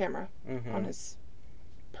camera Mm-hmm. on his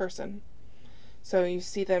person. So you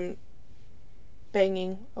see them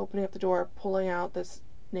banging, opening up the door, pulling out this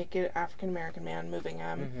naked African American man, moving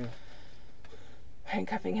him, Mm-hmm.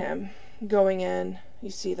 handcuffing him, going in. You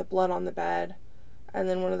see the blood on the bed, and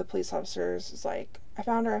then one of the police officers is like, I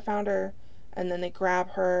found her, and then they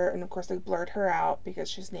grab her, and of course they blurred her out because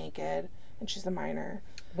she's naked and she's a minor.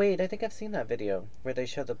 Wait, I think I've seen that video where they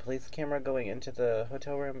show the police camera going into the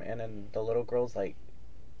hotel room, and then the little girl's like,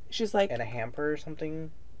 she's like in a hamper or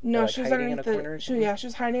something. No, like she was hiding in underneath a corner or she something?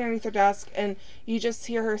 was hiding underneath her desk, and you just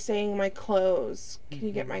hear her saying, "My clothes. Can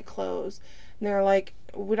you get my clothes?" And they're like,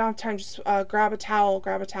 we don't have time, just grab a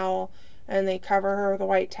towel. And they cover her with a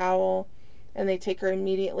white towel. And they take her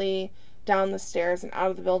immediately down the stairs and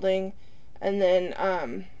out of the building. And then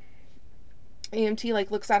EMT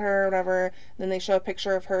like looks at her or whatever. And then they show a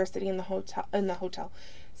picture of her sitting in the hotel,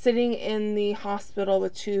 sitting in the hospital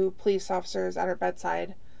with 2 police officers at her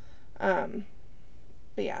bedside. But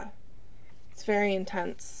yeah, it's very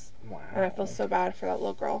intense. Wow. And I feel so bad for that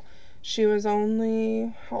little girl. She was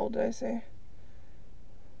only, how old did I say?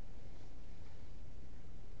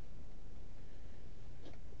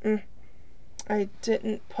 I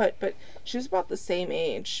didn't put, but she was about the same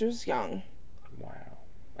age. She was young. Wow.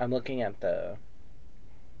 I'm looking at the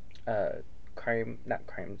crime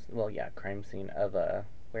scene of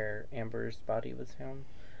where Amber's body was found.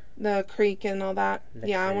 The creek and all that.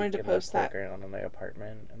 Yeah, I wanted to post that. The playground in the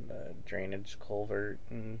apartment and the drainage culvert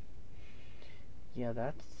and yeah,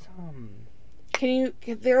 that's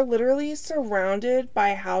They're literally surrounded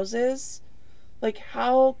by houses. Like,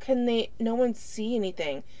 how can no one see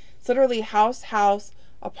anything? It's literally house,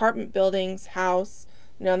 apartment buildings, house.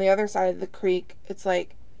 And on the other side of the creek, it's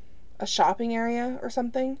like a shopping area or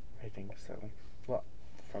something. I think so. Well,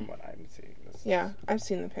 from what I'm seeing. Yeah, I've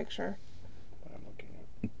seen the picture. What I'm looking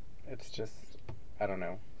at. It's just, I don't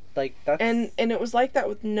know. Like, that's... And it was like that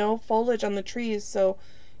with no foliage on the trees, so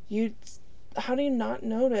how do you not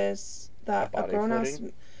notice that a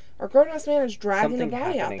grown-ass man is dragging a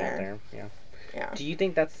body out there? Yeah. Yeah. Do you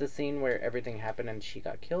think that's the scene where everything happened and she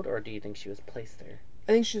got killed, or do you think she was placed there?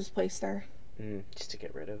 I think she was placed there. Just to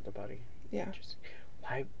get rid of the body. Yeah.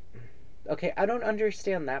 Why? Okay, I don't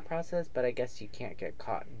understand that process, but I guess you can't get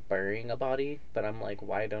caught burying a body. But I'm like,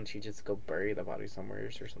 why don't you just go bury the body somewhere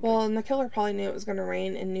or something? Well, and the killer probably knew it was going to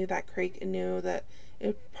rain and knew that creek and knew that it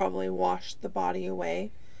would probably wash the body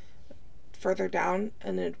away further down,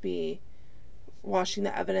 and it'd be washing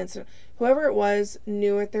the evidence. Whoever it was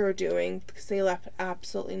knew what they were doing because they left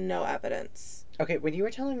absolutely no evidence. Okay, when you were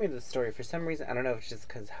telling me the story, for some reason, I don't know if it's just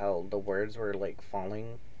because how the words were, like,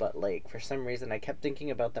 falling, but, like, for some reason, I kept thinking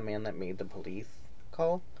about the man that made the police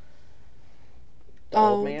call. The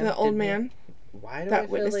old man. Why do that I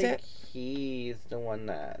feel witnessed like it? he's the one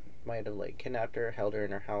that might have, like, kidnapped her, held her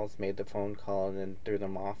in her house, made the phone call, and then threw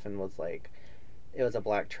them off and was, like, it was a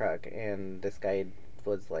black truck, and this guy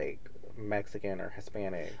was, like, Mexican or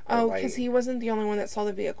Hispanic or white. Because he wasn't the only one that saw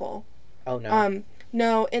the vehicle. Oh, no.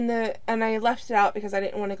 No, and I left it out because I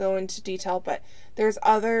didn't want to go into detail, but there's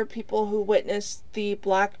other people who witnessed the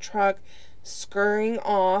black truck scurrying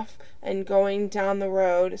off and going down the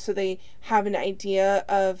road, so they have an idea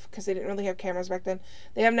of, because they didn't really have cameras back then,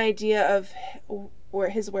 they have an idea of where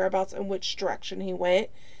his whereabouts and which direction he went.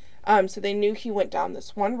 So they knew he went down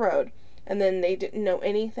this one road, and then they didn't know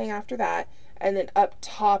anything after that, and then up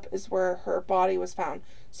top is where her body was found.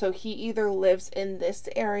 So he either lives in this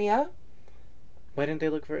area. Why didn't they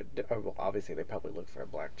look for it? Oh, well, obviously they probably looked for a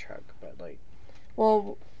black truck, but like...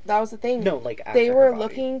 Well, that was the thing. No, like after they were her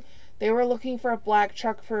body. They were looking for a black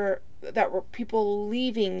truck that were people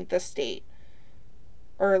leaving the state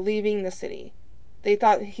or leaving the city. They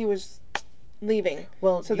thought he was leaving.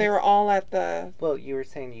 Well, so they were all at the... Well, you were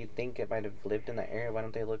saying you think it might have lived in that area. Why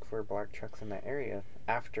don't they look for black trucks in that area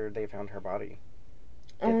after they found her body?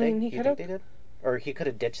 Did they? He you think they did? Or he could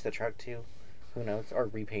have ditched the truck too. Who knows? Or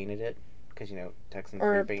repainted it. Because, you know, Texans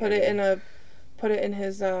or repaint put it in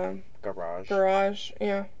his garage.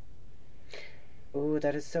 Yeah. Ooh,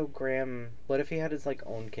 that is so grim. What if he had his like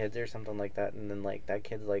own kids or something like that, and then like that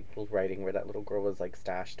kid's like writing where that little girl was like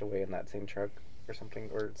stashed away in that same truck or something,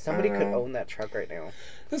 or somebody could own that truck right now.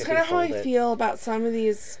 That's kind of how I feel about some of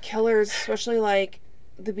these killers, especially like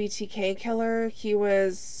the BTK killer. He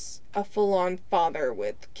was a full-on father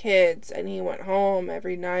with kids, and he went home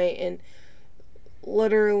every night and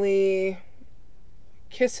literally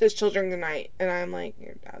kiss his children goodnight, and I'm like,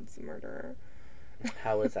 your dad's the murderer.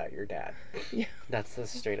 How is that your dad? Yeah. That's a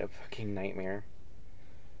straight up fucking nightmare.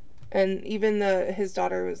 And even his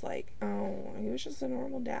daughter was like, oh, he was just a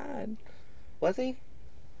normal dad. Was he?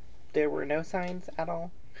 There were no signs at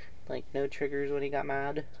all? Like, no triggers when he got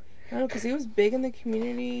mad? No, because he was big in the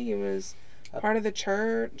community. He was part of the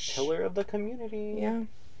church. Pillar of the community. Yeah.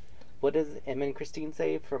 What does Em and Christine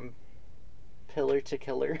say? From pillar to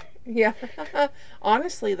killer? Yeah.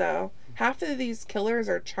 Honestly, though, half of these killers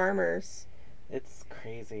are charmers. It's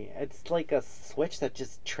crazy. It's like a switch that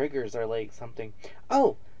just triggers or like something.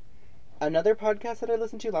 Oh! Another podcast that I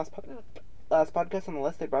listened to, last podcast on the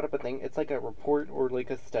list, they brought up a thing. It's like a report or like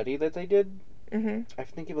a study that they did. Mm-hmm. I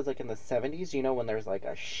think it was like in the 70s, you know, when there's like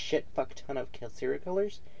a shit fuck ton of serial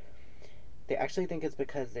killers. They actually think it's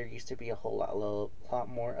because there used to be a whole lot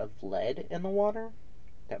more of lead in the water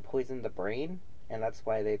that poisoned the brain, and that's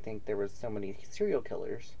why they think there was so many serial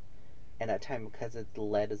killers in that time, because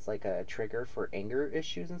lead is like a trigger for anger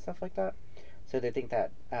issues and stuff like that. So they think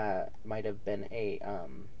that might have been a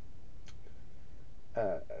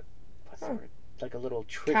what's the word? Like a little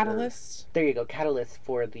trigger. Catalyst. There you go, catalyst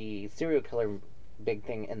for the serial killer big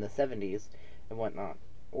thing in the 70s and whatnot.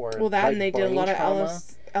 Or well, that, like and they did a lot trauma. of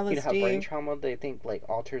LSD. You know how brain trauma, they think, like,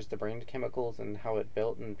 alters the brain chemicals and how it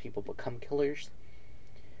built, and people become killers.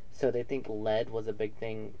 So they think lead was a big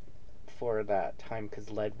thing for that time, because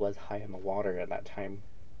lead was high in the water at that time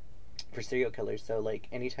for serial killers. So, like,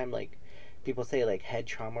 anytime, like, people say, like, head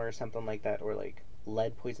trauma or something like that, or, like,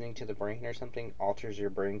 lead poisoning to the brain or something alters your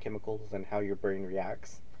brain chemicals and how your brain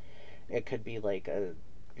reacts. It could be, like, a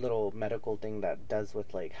little medical thing that does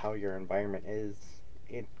with, like, how your environment is.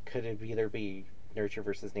 It could either be nurture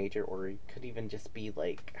versus nature, or it could even just be,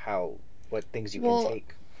 like, what things you can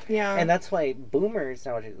take. Yeah. And that's why boomers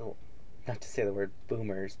nowadays, not to say the word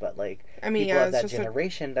boomers, but, like, I mean, people yeah, of that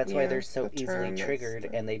generation, that's why they're so easily triggered,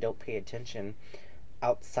 and they don't pay attention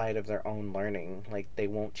outside of their own learning. Like, they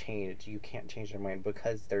won't change. You can't change their mind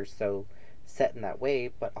because they're so set in that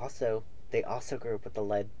way. But also, they also grew up with the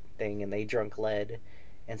lead thing, and they drunk lead,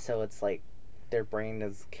 and so it's like their brain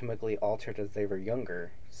is chemically altered as they were younger.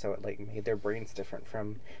 So it, like, made their brains different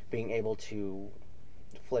from being able to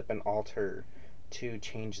flip and alter to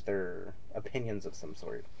change their opinions of some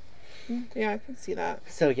sort. Yeah, I can see that.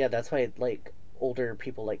 So yeah, that's why, like, older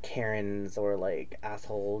people, like Karens, or like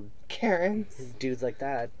asshole Karens, dudes like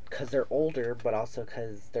that, because they're older, but also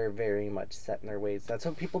because they're very much set in their ways. That's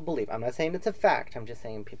what people believe. I'm not saying it's a fact. I'm just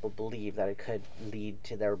saying people believe that it could lead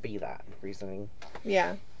to there be that reasoning.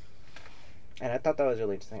 Yeah. And I thought that was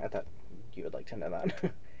really interesting. I thought you would like to know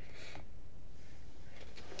that.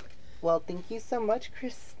 Well, thank you so much,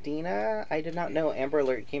 Christina. I did not know Amber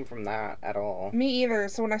Alert came from that at all. Me either.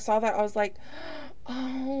 So when I saw that, I was like,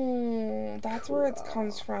 oh, that's cool. Where it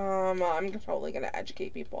comes from. I'm totally going to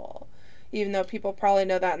educate people. Even though people probably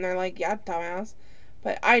know that and they're like, yeah, dumbass.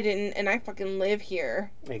 But I didn't, and I fucking live here.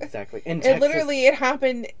 Exactly. In Texas, literally, it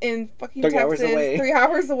happened in fucking Texas, 3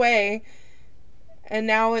 hours away. And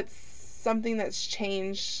now it's something that's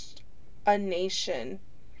changed a nation.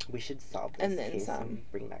 We should solve this case and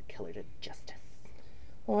bring that killer to justice.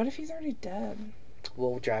 Well, what if he's already dead?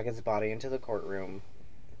 We'll drag his body into the courtroom.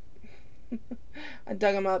 I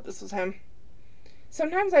dug him up. This was him.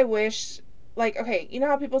 Sometimes I wish, like, okay, you know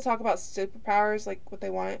how people talk about superpowers, like what they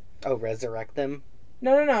want? Oh, resurrect them?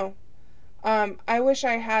 No. I wish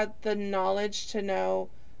I had the knowledge to know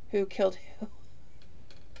who killed who.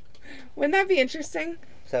 Wouldn't that be interesting?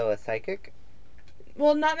 So, a psychic?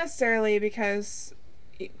 Well, not necessarily, because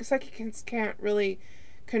psychics can't really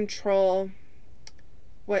control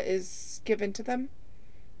what is given to them.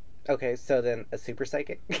 Okay, so then a super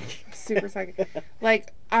psychic? Super psychic.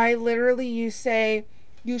 Like, you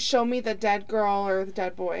show me the dead girl or the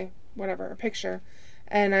dead boy, whatever, a picture,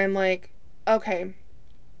 and I'm like, okay,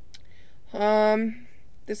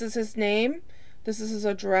 this is his name, this is his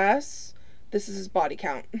address, this is his body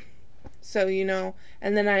count. So, you know,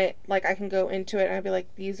 and then I can go into it and I'd be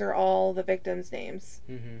like, these are all the victims' names.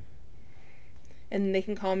 Mm-hmm. And they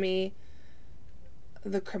can call me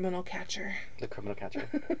the criminal catcher. The criminal catcher.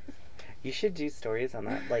 You should do stories on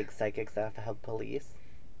that, like psychics that have to help police.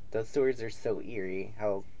 Those stories are so eerie,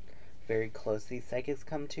 how very close these psychics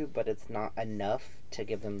come to, but it's not enough to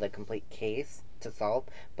give them the complete case to solve,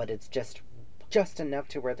 but it's just enough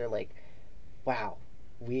to where they're like, wow,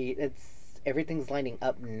 everything's lining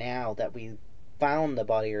up now that we found the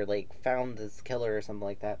body, or like found this killer or something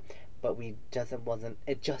like that, but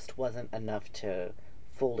it just wasn't enough to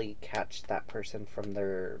fully catch that person from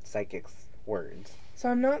their psychic's words. So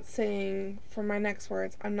I'm not saying, for my next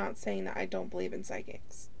words, I'm not saying that I don't believe in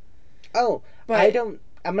psychics. Oh, but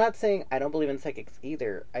I'm not saying I don't believe in psychics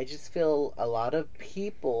either. I just feel a lot of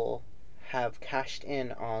people have cashed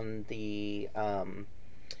in on the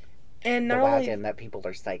wagon that people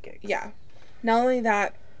are psychics. Yeah. Not only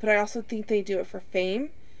that, but I also think they do it for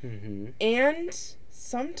fame. Mm-hmm. And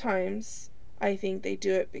sometimes I think they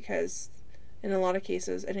do it because, in a lot of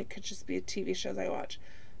cases, and it could just be TV shows I watch,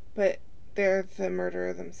 but they're the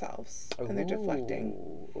murderer themselves. And they're deflecting.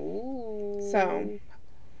 Ooh. So.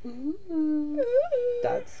 Ooh.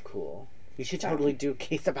 That's cool. You should totally do a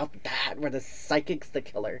case about that, where the psychic's the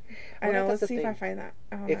killer. I know. Let's see if I find that.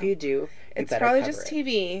 If you do, it's probably just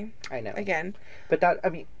TV. I know. Again. But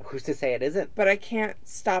who's to say it isn't? But I can't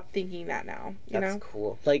stop thinking that now. That's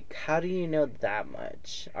cool. Like, how do you know that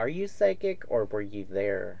much? Are you psychic, or were you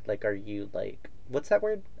there? Like, are you, like, what's that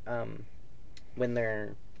word? When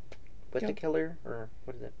they're with the killer, or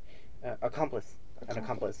what is it? Accomplice. An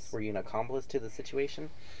accomplice. Were you an accomplice to the situation?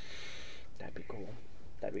 That'd be cool.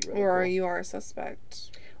 That'd be really cool. Or are you our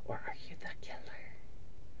suspect? Or are you the killer?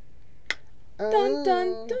 Dun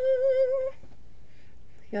dun dun.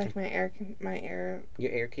 You like my air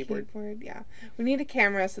Your air keyboard? Yeah. We need a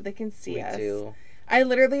camera so they can see us. We do. I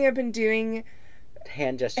literally have been doing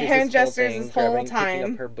hand gestures this whole time.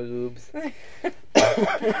 Picking up her boobs.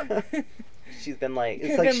 She's been like,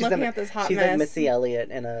 it's like she's at this hot she's mess. like Missy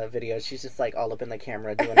Elliott in a video. She's just like all up in the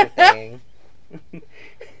camera doing her thing.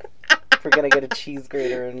 We're gonna get a cheese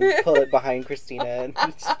grater and pull it behind Christina, and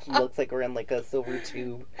it just looks like we're in like a silver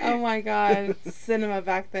tube. Oh my god, cinema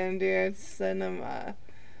back then, dude. Cinema.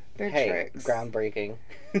 They're tricks. Groundbreaking.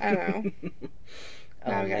 I know.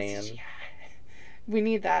 Oh man. We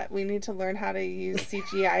need that. We need to learn how to use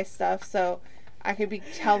CGI stuff so I could be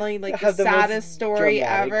telling like the saddest story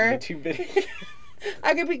ever. YouTube video.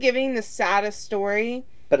 I could be giving the saddest story.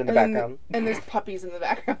 But in the background. And there's puppies in the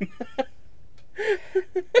background.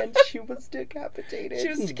 And she was decapitated. She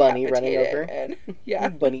was Bunny running over. And, yeah.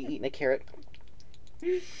 Bunny eating a carrot.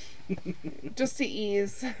 Just to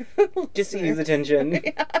ease. Just to ease attention.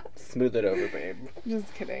 Yeah. Smooth it over, babe.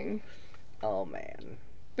 Just kidding. Oh, man.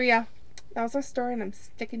 But yeah, that was our story and I'm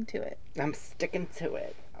sticking to it. I'm sticking to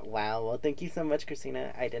it. Wow. Well, thank you so much,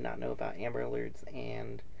 Christina. I did not know about Amber Alerts,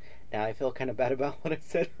 and now I feel kind of bad about what I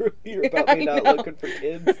said earlier about me not looking for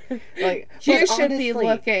kids. Like, you should be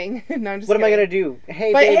looking. No, I'm just what kidding. am I gonna do?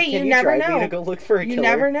 Hey, but babe, hey, can you never drive know. me to go look for a killer? You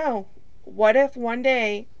never know. What if one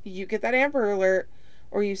day you get that Amber Alert,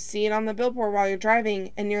 or you see it on the billboard while you're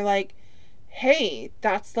driving, and you're like, "Hey,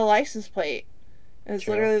 that's the license plate." And it's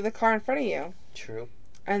literally the car in front of you. True.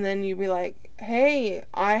 And then you'd be like, "Hey,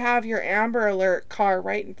 I have your Amber Alert car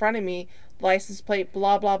right in front of me. License plate,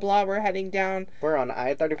 blah, blah, blah. We're heading down. We're on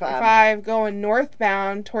I-35. Going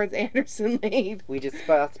northbound towards Anderson Lane." We just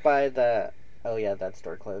passed by the... Oh, yeah, that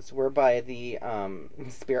store closed. We're by the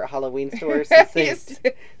Spirit Halloween store since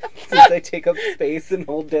they take up space in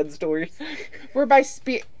old dead stores. We're by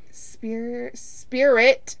Spirit,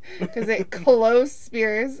 because it closed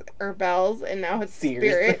Spears or Bells, and now it's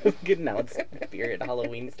Spirit. Now it's Spirit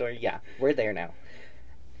Halloween store. Yeah, we're there now.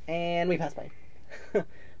 And we passed by.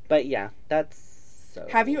 But yeah, that's so...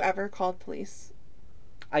 Have you ever called police?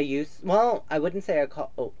 Well, I wouldn't say I called...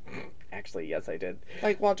 Oh, actually, yes, I did.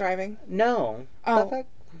 Like while driving? No. Oh,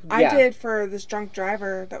 I did for this drunk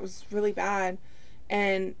driver that was really bad.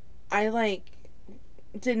 And I, like,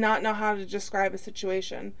 did not know how to describe a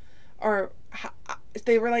situation. Or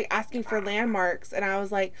they were, like, asking for landmarks. And I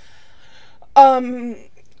was like, I'm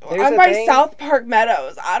by South Park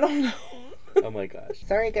Meadows. I don't know. Oh my gosh.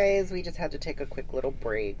 Sorry guys, we just had to take a quick little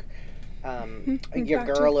break. Your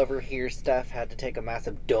girl over here stuff had to take a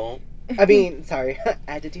massive dump. I mean, sorry, I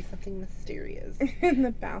had to do something mysterious. In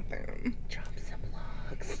the bathroom. Drop some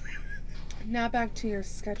logs. Now back to your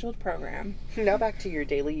scheduled program. Now back to your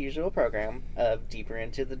daily usual program of Deeper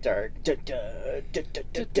Into the Dark. Ghost Hunt!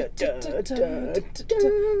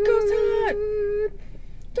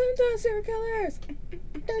 Dun serial killers!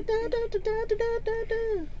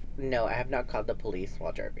 No, I have not called the police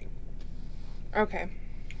while driving. Okay.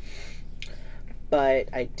 But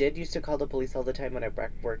I did used to call the police all the time when I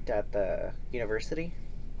worked at the university.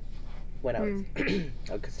 When I was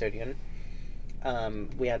a custodian.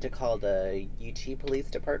 We had to call the UT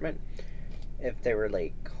police department if there were,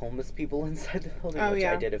 like, homeless people inside the building, which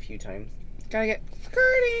I did a few times. Gotta get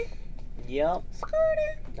security! Yep.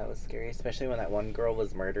 Security! That was scary, especially when that one girl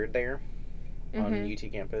was murdered there on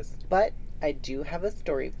UT campus. But I do have a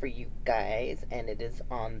story for you guys, and it is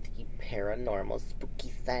on the paranormal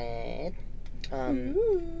spooky side.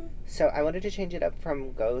 So I wanted to change it up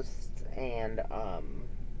from ghosts and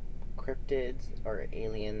cryptids or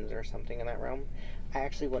aliens or something in that realm. I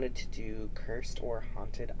actually wanted to do cursed or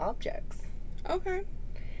haunted objects. Okay.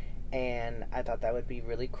 And I thought that would be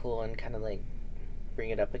really cool and kind of like bring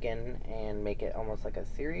it up again and make it almost like a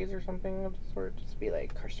series or something of the sort. Just be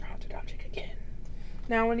like cursed or haunted object again.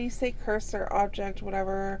 Now, when you say cursed or object,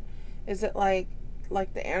 whatever, is it like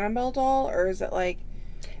the Annabelle doll, or is it like...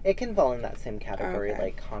 It can fall in that same category,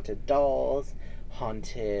 like haunted dolls,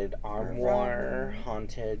 haunted armoire,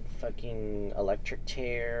 haunted fucking electric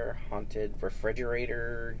chair, haunted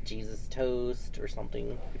refrigerator, Jesus toast, or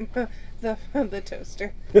something. the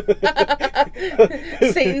toaster.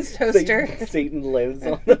 Satan's toaster. Satan lives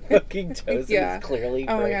on the fucking toast. Yeah. And it's clearly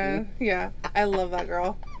oh Brighton. my god. Yeah. I love that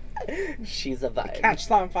girl. She's a vibe. Catch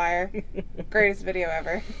on fire. Greatest video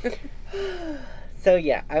ever. So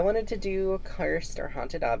yeah, I wanted to do cursed or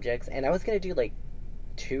haunted objects, and I was gonna do like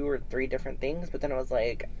 2 or 3 different things, but then I was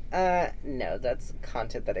like, no, that's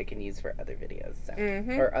content that I can use for other videos, so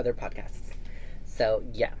or other podcasts. So,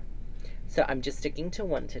 yeah. So, I'm just sticking to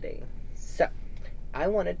one today. So, I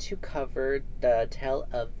wanted to cover the tale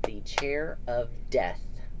of the Chair of Death.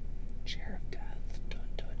 Chair of Death. Dun,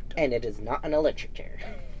 dun, dun. And it is not an electric chair.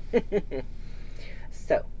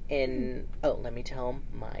 So, let me tell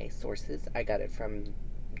my sources. I got it from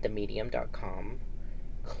themedium.com,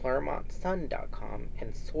 clermontsun.com,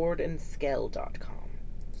 and swordandscale.com.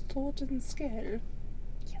 Sword and Scale.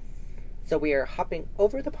 Yes. So we are hopping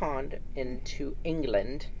over the pond into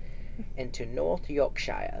England, into North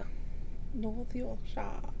Yorkshire. North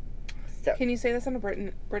Yorkshire. So, Can you say this in a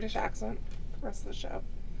British accent for the rest of the show?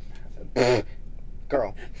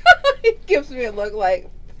 girl, It gives me a look like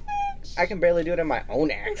I can barely do it in my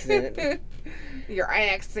own accent. your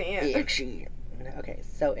accent. Actually. Okay,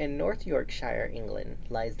 so in North Yorkshire, England,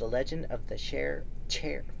 lies the legend of the Share.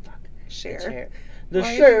 Share.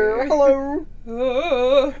 Why Hello.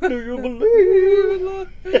 Oh. Do you believe?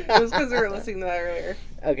 It was because we were listening to that earlier.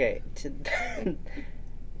 Okay,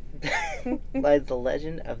 lies the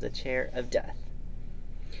legend of the Chair of Death.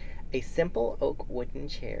 A simple oak wooden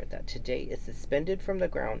chair that today is suspended from the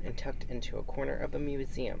ground and tucked into a corner of a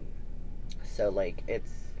museum. So, like,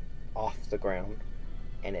 it's off the ground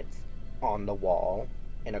and it's on the wall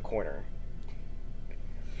in a corner.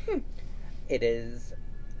 It is.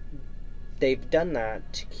 They've done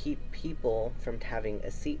that to keep people from having a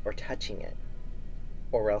seat or touching it,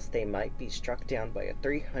 or else they might be struck down by a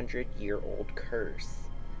 300-year-old curse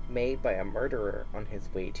made by a murderer on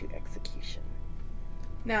his way to execution.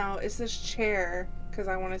 Now, is this chair, because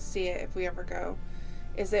I want to see it if we ever go,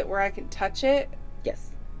 is it where I can touch it?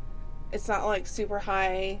 Yes. It's not like super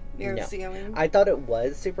high near the No. ceiling? I thought it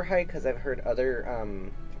was super high because I've heard other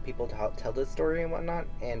people tell this story and whatnot,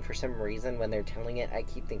 and for some reason when they're telling it, I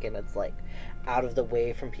keep thinking it's like out of the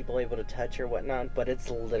way from people able to touch or whatnot, but it's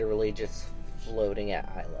literally just floating at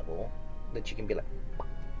eye level that you can be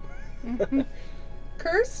like,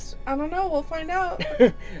 Cursed? I don't know. We'll find out.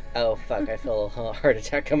 oh fuck, I feel a heart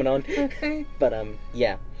attack coming on. But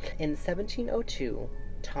yeah. In 1702,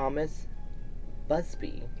 Thomas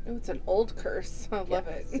Busby. Oh, it's an old curse. I love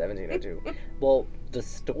it. 1702. Well, the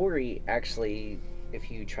story actually, if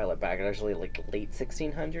you trail it back, it's actually like late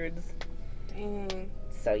 1600s. Dang.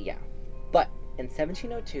 So yeah. But in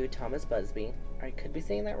 1702, Thomas Busby, I could be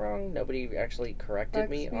saying that wrong. Nobody actually corrected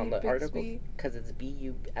me on the article because it's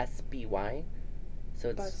Busby. So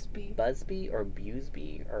it's Busby. Busby or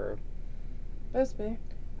Busby or Busby.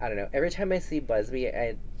 I don't know. Every time I see Busby,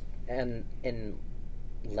 and in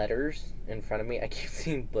letters in front of me, I keep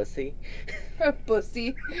seeing Bussy.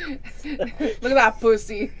 Pussy. Look at that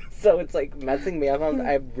pussy. So it's like messing me up.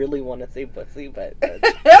 I really want to say Bussy, but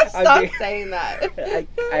Stop saying that.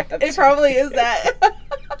 I have It probably is that.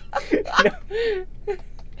 No.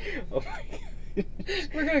 Oh my God.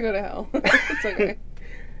 We're gonna go to hell. It's okay.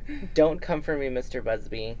 Don't come for me, Mr.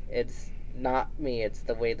 Busby. It's not me. It's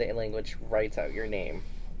the way the language writes out your name,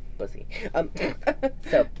 Bussy.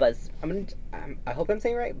 So I hope I'm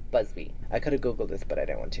saying it right. Busby. I could have googled this, but I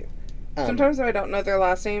didn't want to. Sometimes if I don't know their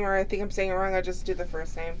last name or I think I'm saying it wrong, I just do the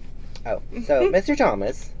first name. Oh, so Mr.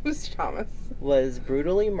 Thomas Mr. Thomas was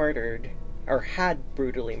brutally murdered, or had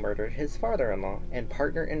brutally murdered his father-in-law and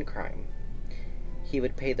partner in crime. He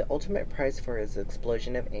would pay the ultimate price for his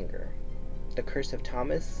explosion of anger. The curse of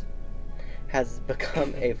Thomas has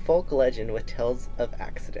become a folk legend with tales of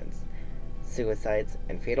accidents, suicides,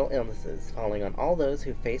 and fatal illnesses falling on all those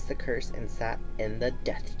who faced the curse and sat in the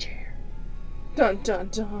death chair. Dun dun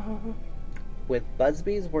dun. With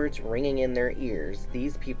Busby's words ringing in their ears,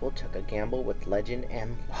 these people took a gamble with legend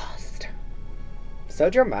and lost. So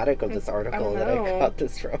dramatic of this article that I got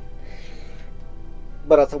this from.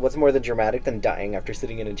 But also, what's more than dramatic than dying after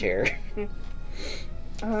sitting in a chair?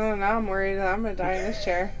 Oh, now I'm worried that I'm gonna die in this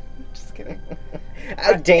chair. Just kidding.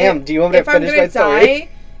 Damn, do you want me to finish my story?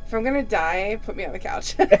 If I'm gonna die, put me on the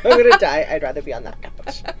couch. If I'm gonna die, I'd rather be on that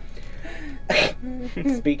couch.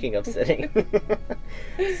 Speaking of sitting.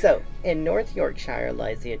 So, in North Yorkshire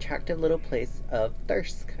lies the attractive little place of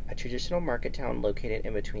Thirsk, a traditional market town located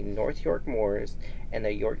in between North York Moors and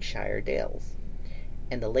the Yorkshire Dales.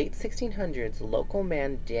 In the late 1600s, local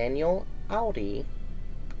man Daniel Auty,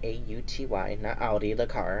 A-U-T-Y, not Audi the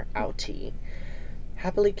car, Auty,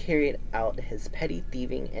 happily carried out his petty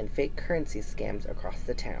thieving and fake currency scams across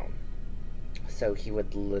the town. So he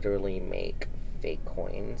would literally make fake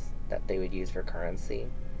coins that they would use for currency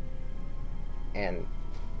and,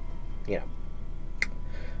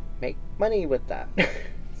 make money with that.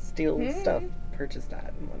 Steal stuff, purchase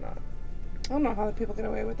that, and whatnot. I don't know how the people get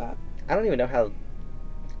away with that. I wouldn't even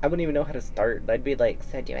know how to start. I'd be like,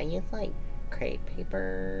 so do I use, crepe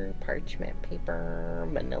paper, parchment paper,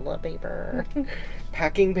 manila paper,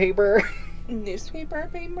 packing paper. Newspaper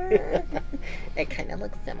paper. It kind of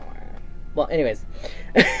looks similar. Well, anyways.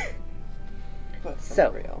 But for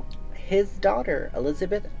So, real. his daughter,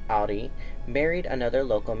 Elizabeth Audi, married another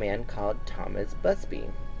local man called Thomas Busby,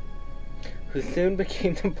 who soon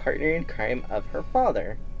became the partner in crime of her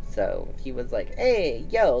father. So he was like, "Hey,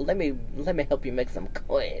 yo, let me help you make some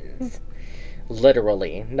coins."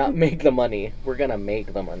 Literally, not make the money. We're gonna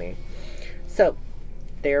make the money. So,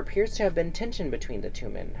 there appears to have been tension between the two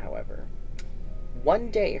men, however.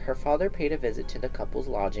 One day, her father paid a visit to the couple's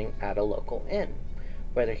lodging at a local inn.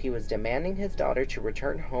 Whether he was demanding his daughter to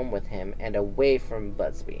return home with him and away from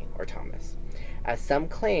Busby or Thomas, as some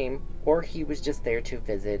claim, or he was just there to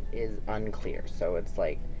visit, is unclear. So it's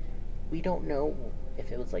like, we don't know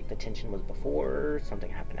if it was like the tension was before,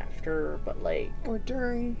 something happened after, but like... Or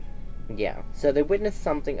during. Yeah, so they witnessed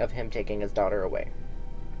something of him taking his daughter away.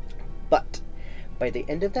 But by the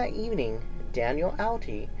end of that evening, Daniel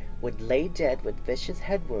Audi would lay dead with vicious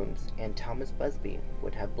head wounds, and Thomas Busby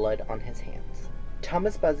would have blood on his hands.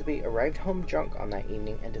 Thomas Busby arrived home drunk on that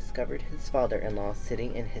evening and discovered his father-in-law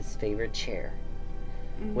sitting in his favorite chair.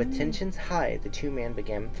 With tensions high, the two men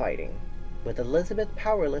began fighting. With Elizabeth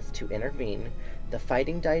powerless to intervene, the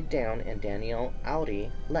fighting died down and Daniel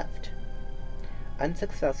Audi left.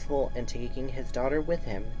 Unsuccessful in taking his daughter with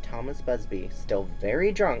him, Thomas Busby, still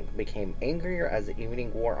very drunk, became angrier as the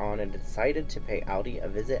evening wore on and decided to pay Audi a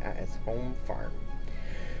visit at his home farm.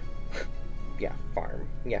 Farm.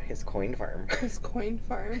 Yeah, his coin farm. His coin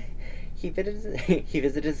farm. He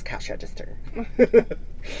visited his cash register.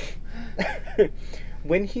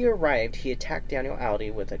 When he arrived, he attacked Daniel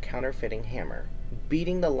Audi with a counterfeiting hammer,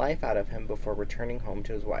 beating the life out of him before returning home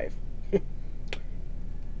to his wife.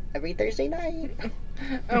 Every Thursday night.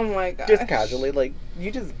 Oh my gosh. Just casually, like,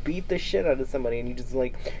 you just beat the shit out of somebody and you just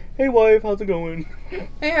like, "Hey wife, how's it going?"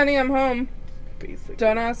 Hey honey, I'm home. Basically.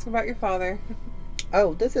 Don't ask about your father.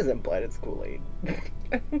 Oh, this isn't blood, it's Kool-Aid.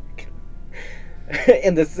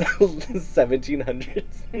 In the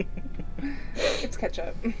 1700s. It's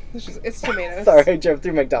ketchup. It's tomatoes. Sorry, I drove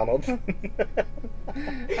through McDonald's.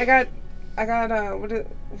 I got what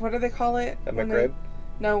do they call it? A McRib?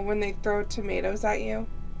 No, when they throw tomatoes at you.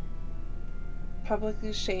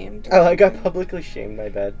 Publicly shamed. Oh, I got publicly shamed, my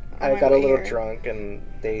bad. I my got a little ear. drunk and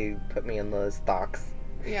they put me in the stocks.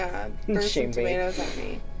 Yeah, threw some Shamed me. tomatoes at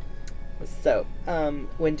me. So,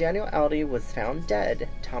 when Daniel Audi was found dead,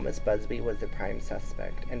 Thomas Busby was the prime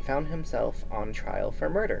suspect and found himself on trial for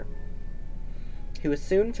murder. He was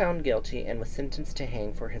soon found guilty and was sentenced to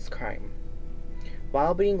hang for his crime.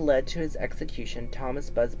 While being led to his execution,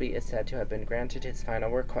 Thomas Busby is said to have been granted his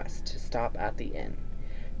final request to stop at the inn,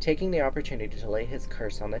 taking the opportunity to lay his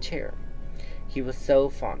curse on the chair he was so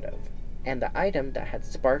fond of, and the item that had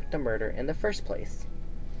sparked the murder in the first place.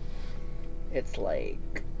 It's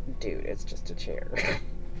like, dude, it's just a chair.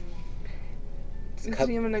 Is it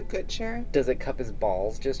even a good chair? Does it cup his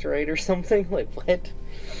balls just right or something? Like, what?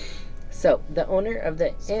 So, the owner of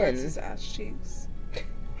the Spreads inn... his ass cheeks.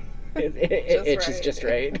 it itches right. just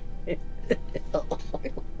right.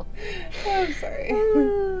 I'm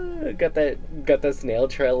sorry. Got that snail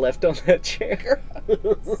trail left on that chair.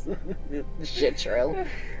 Shit trail.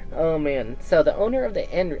 Oh man. So the owner of the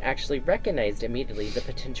inn actually recognized immediately the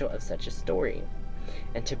potential of such a story.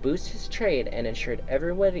 And to boost his trade and ensured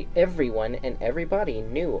everyone and everybody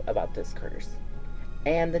knew about this curse.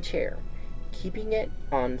 And the chair. Keeping it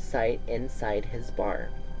on site inside his bar.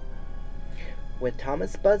 With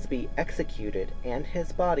Thomas Busby executed and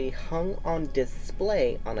his body hung on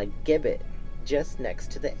display on a gibbet just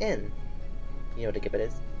next to the inn. You know what a gibbet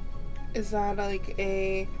is? Is that like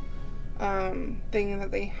a thing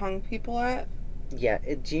that they hung people at? Yeah.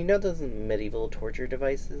 Do you know those medieval torture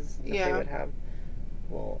devices that they Yeah. would have?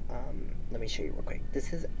 Well, let me show you real quick.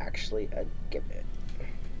 This is actually a gibbet.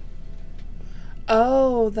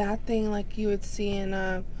 Oh, that thing like you would see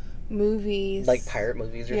in movies. Like pirate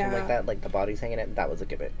movies or something Yeah. like that. Like the body's hanging in. That was a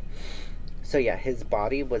gibbet. So yeah, his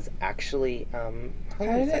body was actually hung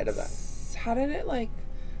inside of that. How did it like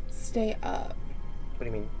stay up? What do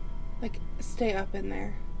you mean? Like stay up in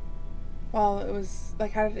there? While it was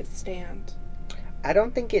like, how did it stand? I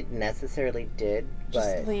don't think it necessarily did,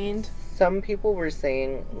 Just but leaned. some people were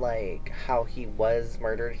saying like how he was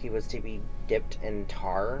murdered. He was to be dipped in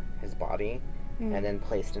tar, his body, and then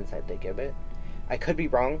placed inside the gibbet. I could be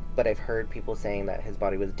wrong, but I've heard people saying that his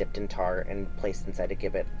body was dipped in tar and placed inside a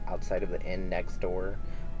gibbet outside of the inn next door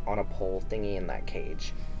on a pole thingy in that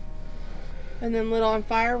cage. And then lit on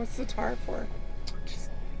fire. What's the tar for? Just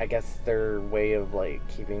I guess their way of like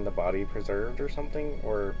keeping the body preserved or something,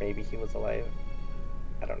 or maybe he was alive.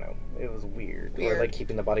 I don't know. It was weird. Or like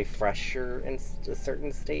keeping the body fresher in a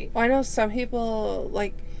certain state. Well, I know some people,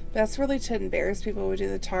 like, that's really to embarrass people, would do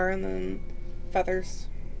the tar and then feathers.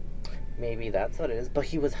 Maybe that's what it is. But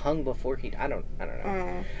he was hung before he. I don't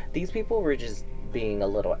know. These people were just being a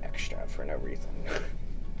little extra for no reason.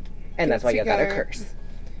 And that's why you got a curse.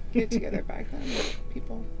 Get together back then,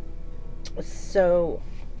 people. So,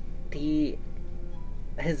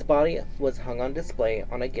 his body was hung on display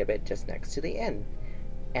on a gibbet just next to the inn.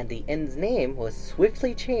 And the inn's name was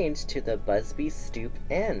swiftly changed to the Busby Stoop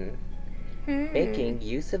Inn, making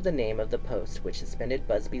use of the name of the post, which suspended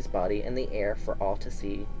Busby's body in the air for all to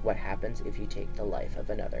see what happens if you take the life of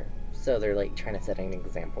another. So they're, like, trying to set an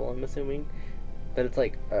example, I'm assuming. But it's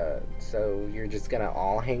like, so you're just gonna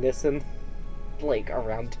all hang us in, like,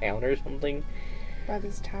 around town or something? By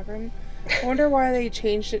this tavern. I wonder why they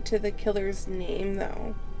changed it to the killer's name,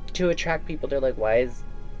 though. To attract people, they're like, why is...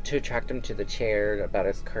 To attract them to the chair about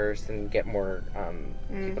his curse and get more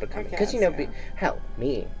people to come. Because, you know, hell,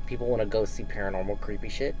 people want to go see paranormal creepy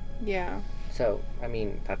shit. Yeah. So, I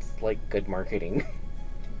mean, that's, like, good marketing.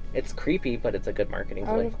 It's creepy, but it's a good marketing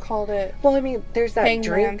play. I would have called it... Well, I mean, there's that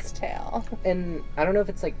Hangman's Tale. And I don't know if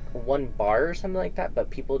it's, like, one bar or something like that, but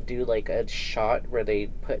people do, like, a shot where they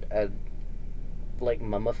put a, like,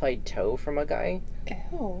 mummified toe from a guy.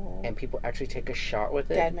 Ew. And people actually take a shot with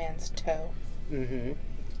it. Dead man's toe. Mm-hmm.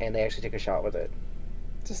 And they actually take a shot with it.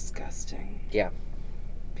 Disgusting. Yeah.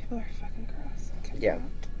 People are fucking gross. Yeah.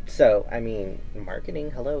 So, I mean, marketing,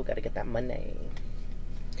 hello, gotta get that money.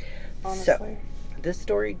 Honestly. So, this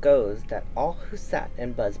story goes that all who sat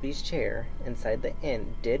in Busby's chair inside the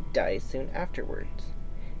inn did die soon afterwards.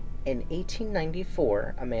 In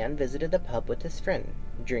 1894, a man visited the pub with his friend,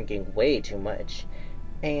 drinking way too much,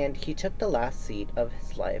 and he took the last seat of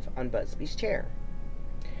his life on Busby's chair.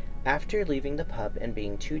 After leaving the pub and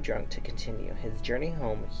being too drunk to continue his journey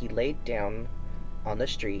home, he laid down on the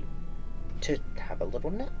street to have a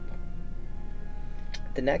little nap.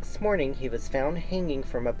 The next morning, he was found hanging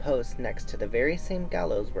from a post next to the very same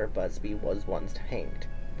gallows where Busby was once hanged.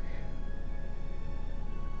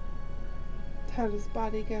 How does his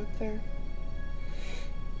body get there?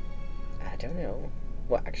 I don't know.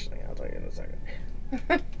 Well, actually, I'll tell you in a second.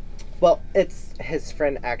 Well, it's his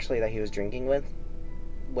friend, actually, that he was drinking with,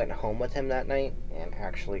 went home with him that night and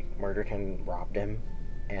actually murdered him, robbed him,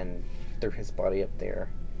 and threw his body up there.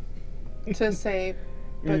 To say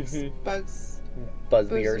Busby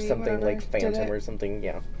or something, like Phantom or something,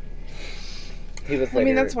 yeah. He was later... I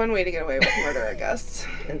mean, that's one way to get away with murder, I guess.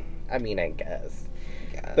 I mean, I guess.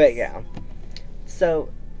 But yeah. So,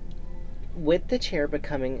 with the chair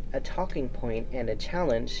becoming a talking point and a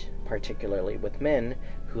challenge, particularly with men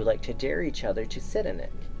who like to dare each other to sit in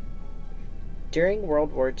it. During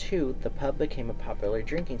World War II, the pub became a popular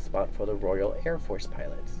drinking spot for the Royal Air Force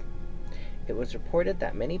pilots. It was reported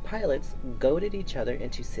that many pilots goaded each other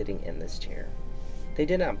into sitting in this chair. They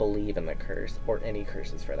did not believe in the curse, or any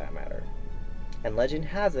curses for that matter. And legend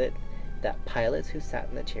has it that pilots who sat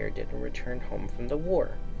in the chair didn't return home from the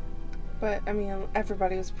war. But, I mean,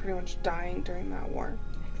 everybody was pretty much dying during that war.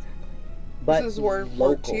 Exactly. But this is World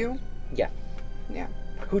War II? Yeah. Yeah.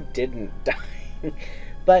 Who didn't die?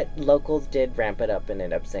 But locals did ramp it up and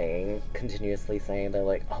end up continuously saying, they're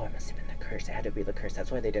like, oh, it must have been the curse. It had to be the curse.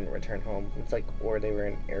 That's why they didn't return home. It's like, or they were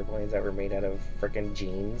in airplanes that were made out of freaking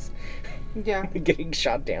jeans. Yeah. Getting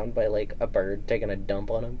shot down by, like, a bird taking a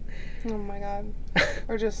dump on them. Oh my god.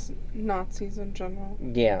 Or just Nazis in general.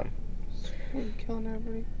 Yeah. Killing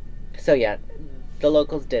everybody. So, yeah, the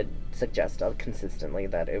locals did suggest consistently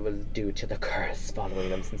that it was due to the curse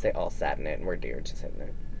following them since they all sat in it and were dared to sit in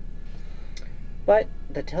it. But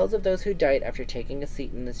the tales of those who died after taking a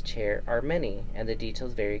seat in this chair are many, and the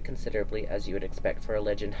details vary considerably, as you would expect for a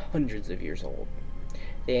legend hundreds of years old.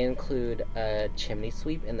 They include a chimney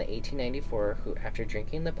sweep in the 1894 who, after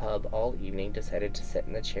drinking in the pub all evening, decided to sit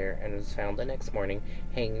in the chair and was found the next morning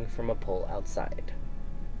hanging from a pole outside.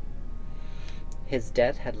 His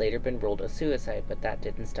death had later been ruled a suicide, but that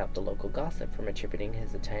didn't stop the local gossip from attributing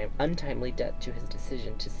his untimely death to his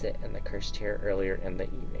decision to sit in the cursed chair earlier in the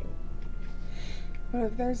evening. What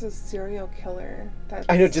if there's a serial killer that's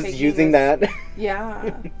I know, just using that.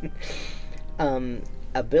 Yeah.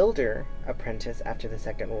 A builder apprentice after the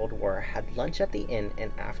Second World War had lunch at the inn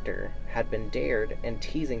and after had been dared and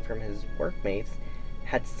teasing from his workmates,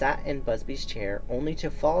 had sat in Busby's chair only to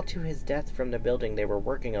fall to his death from the building they were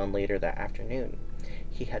working on later that afternoon.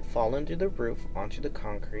 He had fallen through the roof onto the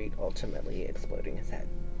concrete, ultimately exploding his head.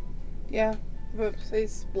 Yeah. Whoops, they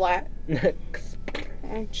splat.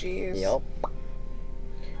 Oh, jeez. Yep.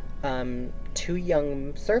 Two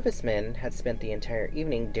young servicemen had spent the entire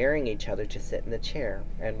evening daring each other to sit in the chair,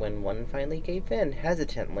 and when one finally gave in,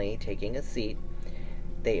 hesitantly taking a seat,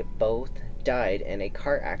 they both died in a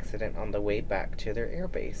car accident on the way back to their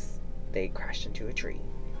airbase. They crashed into a tree.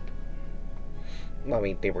 Well, I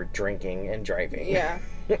mean, they were drinking and driving. Yeah.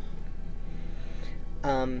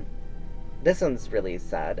 This one's really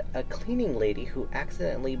sad. A cleaning lady who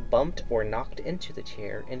accidentally bumped or knocked into the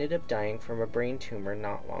chair ended up dying from a brain tumor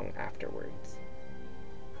not long afterwards.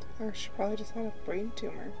 Or she probably just had a brain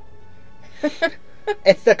tumor.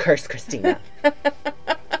 It's the curse, Christina.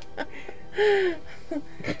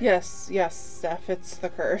 Yes, Steph, it's the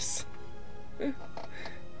curse.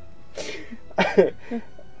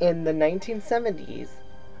 In the 1970s,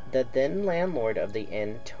 the then landlord of the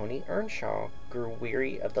inn, Tony Earnshaw, grew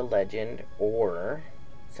weary of the legend, or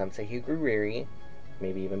some say he grew weary,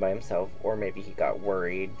 maybe even by himself, or maybe he got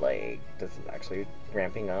worried, like, this is actually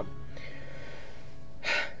ramping up,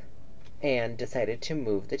 and decided to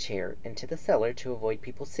move the chair into the cellar to avoid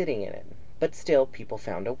people sitting in it. But still, people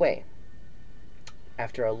found a way.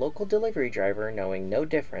 After a local delivery driver, knowing no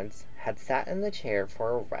difference, had sat in the chair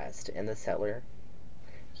for a rest in the cellar,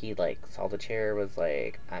 he, saw the chair, was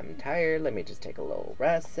like, I'm tired, let me just take a little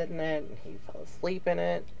rest, sit in it, and he fell asleep in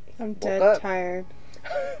it. I'm dead tired.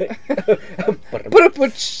 I'm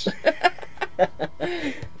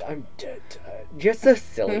dead tired. You're so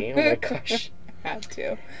silly, oh my gosh. Had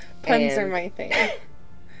to. Puns are my thing.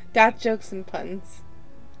 Dad jokes and puns.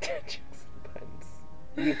 Dad jokes and puns.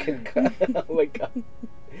 You can oh my god.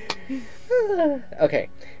 Okay,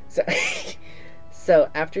 so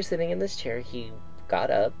after sitting in this chair, he got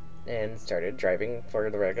up and started driving for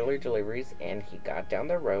the regular deliveries, and he got down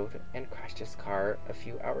the road and crashed his car a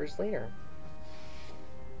few hours later.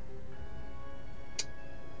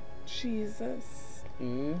 Jesus.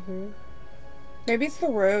 Mm-hmm. Maybe it's the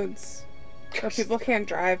roads where people can't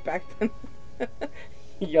drive back then.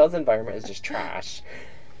 Y'all's environment is just trash.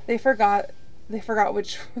 They forgot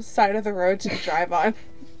which side of the road to drive on.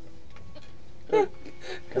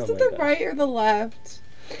 Is it the right or the left?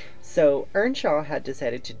 So, Earnshaw had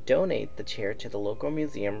decided to donate the chair to the local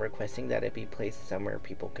museum, requesting that it be placed somewhere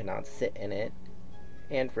people could not sit in it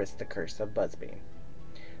and risk the curse of Busby.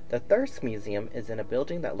 The Thirsk Museum is in a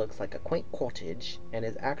building that looks like a quaint cottage and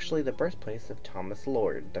is actually the birthplace of Thomas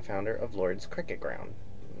Lord, the founder of Lord's Cricket Ground.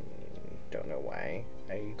 Don't know why.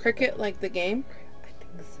 Cricket, like the game?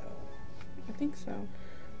 I think so.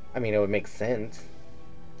 I mean, it would make sense.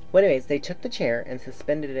 Well, anyways, they took the chair and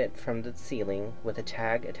suspended it from the ceiling with a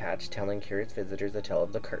tag attached telling curious visitors a tale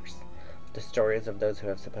of the curse, the stories of those who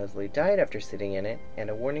have supposedly died after sitting in it, and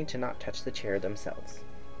a warning to not touch the chair themselves.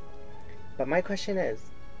 But my question is,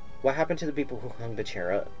 what happened to the people who hung the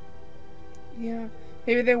chair up? Yeah.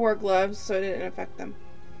 Maybe they wore gloves so it didn't affect them.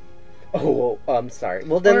 Oh, I'm sorry.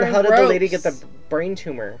 Well, then how did the lady get the brain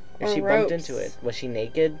tumor if she bumped into it? Was she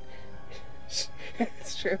naked?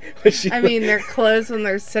 That's true. I mean, they're clothes when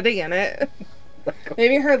they're sitting in it.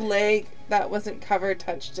 Maybe her leg that wasn't covered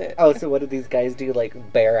touched it. Oh, so what did these guys do?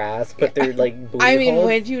 Bare ass? Put their booty I mean, holes?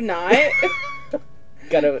 would you not?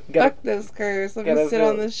 Fuck this curse. Let me sit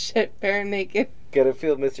on this shit bare naked. Gotta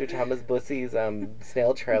feel Mr. Thomas Busby's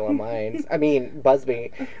snail trail on mine. I mean,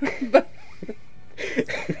 Busby.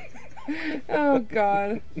 Oh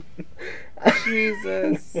God.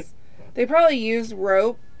 Jesus. They probably used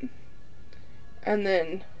rope and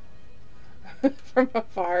then from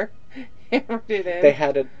afar hammered it in. They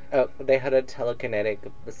had a telekinetic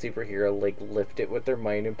superhero lift it with their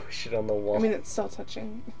mind and push it on the wall. I mean, it's still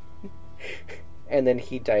touching. And then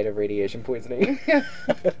he died of radiation poisoning.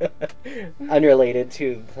 Unrelated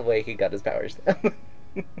to the way he got his powers. But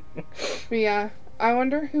yeah, I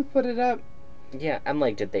wonder who put it up. Yeah, I'm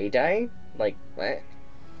like, did they die? What?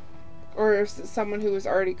 Or is it someone who was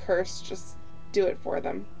already cursed just do it for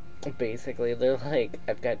them? Basically, they're like,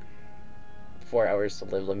 I've got 4 hours to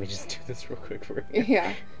live, let me just do this real quick for you.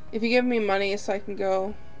 Yeah. If you give me money so I can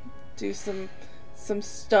go do some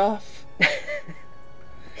stuff,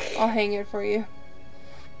 I'll hang it for you.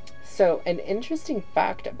 So, an interesting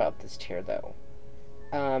fact about this chair, though.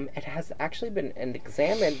 It has actually been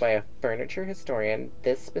examined by a furniture historian.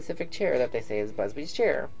 This specific chair that they say is Busby's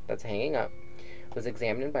chair, that's hanging up, was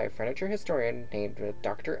examined by a furniture historian named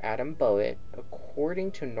Dr. Adam Bowitt.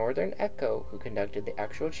 According to Northern Echo, who conducted the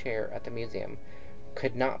actual chair at the museum,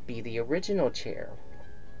 could not be the original chair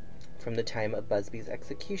from the time of Busby's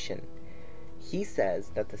execution. He says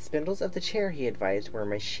that the spindles of the chair, he advised, were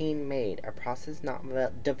machine-made, a process not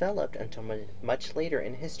developed until much later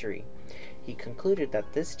in history. He concluded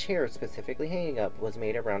that this chair specifically hanging up was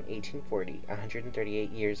made around 1840,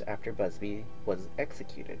 138 years after Busby was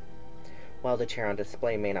executed. While the chair on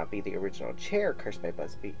display may not be the original chair cursed by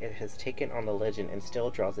Busby, it has taken on the legend and still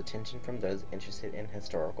draws attention from those interested in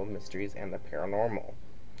historical mysteries and the paranormal.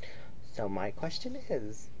 So my question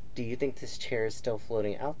is, do you think this chair is still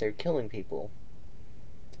floating out there killing people?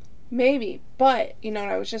 Maybe, but you know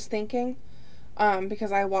what I was just thinking?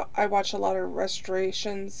 Because I watch a lot of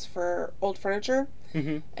restorations for old furniture,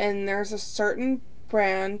 and there's a certain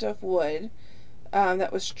brand of wood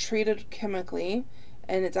that was treated chemically,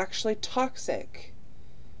 and it's actually toxic.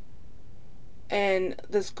 And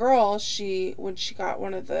this girl, when she got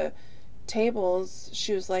one of the tables,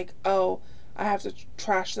 she was like, "Oh, I have to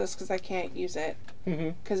trash this because I can't use it."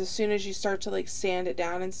 Because as soon as you start to like sand it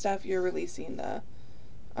down and stuff, you're releasing the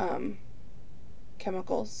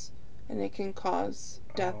chemicals, and it can cause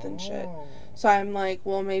death and shit. So I'm like,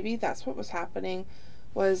 well, maybe that's what was happening,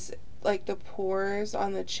 was like the pores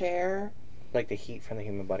on the chair. Like the heat from the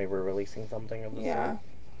human body were releasing something of the Yeah. sort?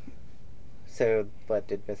 So, but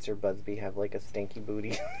did Mr. Busby have like a stinky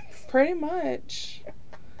booty? Pretty much.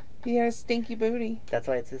 He had a stinky booty. That's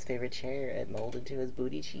why it's his favorite chair. It molded to his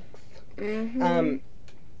booty cheeks.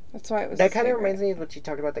 That's why it was. That kind of reminds me of what you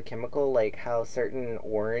talked about, the chemical, like how certain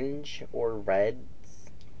orange or reds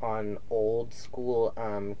on old school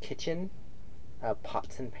kitchen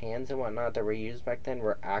pots and pans and whatnot that were used back then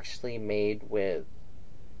were actually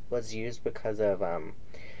was used because of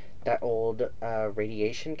that old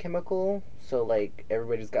radiation chemical. So like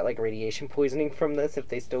everybody's got like radiation poisoning from this if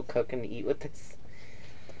they still cook and eat with this.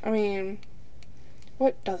 I mean,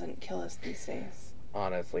 what doesn't kill us these days?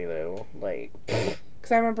 Honestly though, like,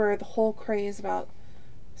 because I remember the whole craze about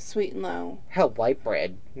Sweet and Low. Hell, white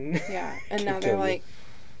bread. Yeah, and now they're like,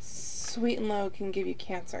 Sweet and Low can give you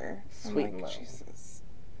cancer. Sweet and Low. Jesus.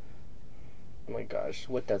 Oh my gosh,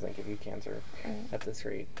 what doesn't give you cancer at this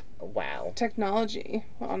rate? Wow. Technology,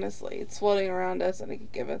 honestly. It's floating around us and it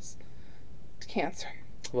could give us cancer.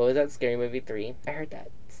 What was that, Scary Movie 3? I heard that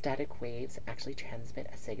static waves actually transmit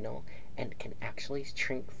a signal and can actually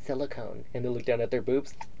shrink silicone. And they look down at their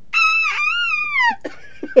boobs.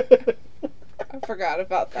 I forgot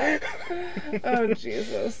about that. Oh,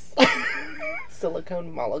 Jesus.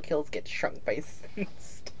 Silicone molecules get shrunk by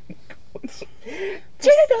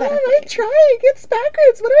Jenna, I'm trying. It's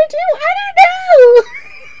backwards. What do I do? I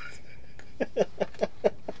don't know.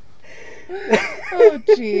 Oh,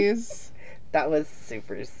 jeez. That was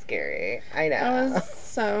super scary. I know. That was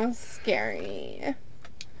so scary.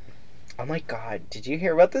 Oh my god. Did you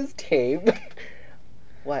hear about this tape?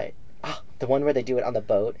 What? Oh, the one where they do it on the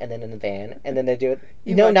boat and then in the van and then they do it.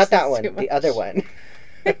 No, not that one. The other one.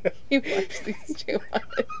 You watch these too much.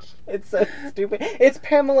 It's so stupid. It's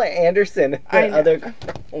Pamela Anderson. I know.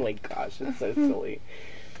 Oh my gosh, it's so silly.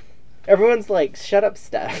 Everyone's like, shut up,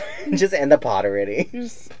 Steph. Just end the pod already.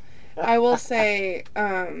 I will say,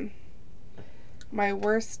 my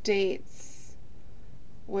worst dates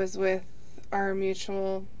was with our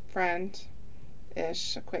mutual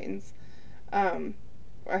friend-ish acquaintance.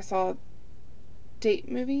 I saw a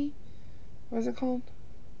date movie. What was it called?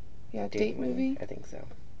 Yeah, date movie. I think so.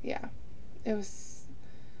 Yeah. It was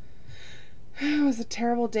a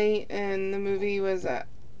terrible date, and the movie was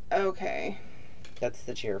okay. That's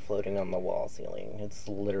the chair floating on the wall ceiling. It's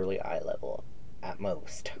literally eye level at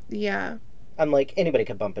most. Yeah. I'm like, anybody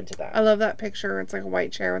could bump into that. I love that picture. It's like a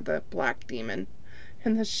white chair with a black demon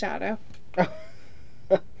in the shadow.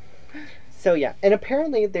 So yeah, and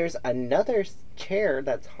apparently there's another chair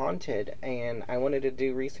that's haunted, and I wanted to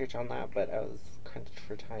do research on that, but I was crunched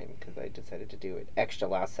for time because I decided to do it extra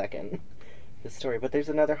last second, this story. But there's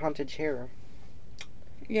another haunted chair.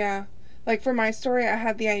 Yeah. Like, for my story, I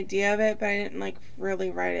had the idea of it, but I didn't, like,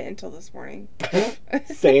 really write it until this morning.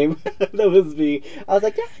 Same. That was me. I was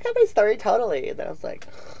like, yeah, I got my story totally. And then I was like,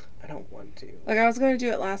 I don't want to. Like, I was going to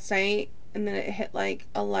do it last night, and then it hit, like,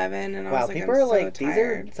 11, and I was like, people I'm are so like,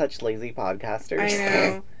 tired. These are such lazy podcasters. I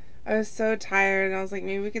know. I was so tired, and I was like,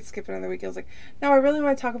 maybe we could skip another week. I was like, no, I really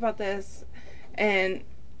want to talk about this. And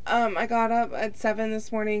I got up at 7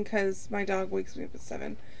 this morning because my dog wakes me up at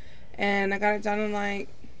 7. And I got it done in, like,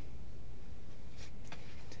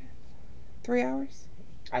 3 hours.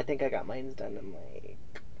 I think I got mine done in like...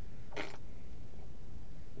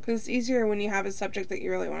 Because it's easier when you have a subject that you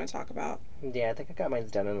really want to talk about. Yeah, I think I got mine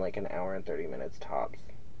done in like an hour and 30 minutes tops.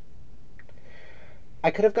 I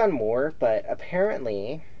could have gone more, but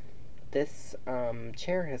apparently this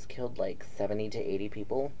chair has killed like 70 to 80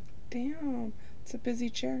 people. Damn. It's a busy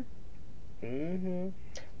chair. Mm-hmm.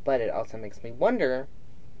 But it also makes me wonder,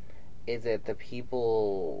 is it the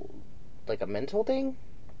people, like a mental thing?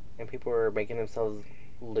 And people are making themselves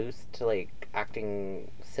loose to, like,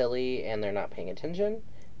 acting silly and they're not paying attention?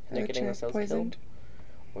 And they're getting themselves poisoned. killed?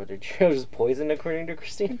 Or they're just poisoned, according to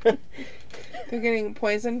Christina? They're getting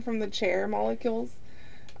poisoned from the chair molecules.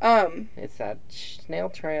 It's that snail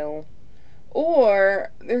trail.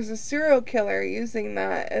 Or there's a serial killer using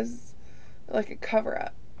that as like a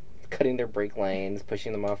cover-up. Cutting their brake lines,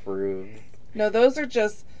 pushing them off roofs. No, those are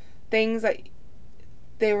just things that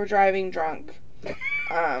they were driving drunk.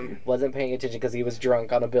 Wasn't paying attention because he was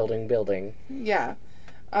drunk on a building. Yeah.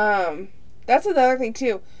 That's another thing,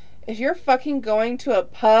 too. If you're fucking going to a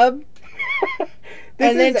pub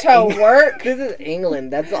and then to work... This is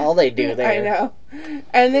England. That's all they do there. I know.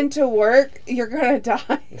 And then to work, you're gonna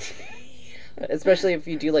die. Especially if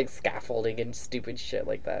you do, like, scaffolding and stupid shit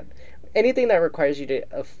like that. Anything that requires you to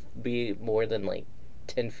be more than, like,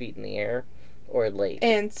 10 feet in the air. Or, like...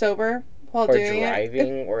 And sober while or doing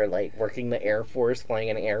driving, it. or, like, working the Air Force,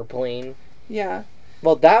 flying an airplane. Yeah.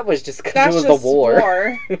 Well, that was just because it was the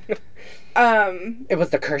war. It was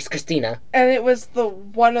the curse, Christina. And it was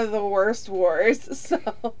one of the worst wars, so...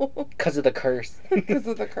 Because of the curse. Because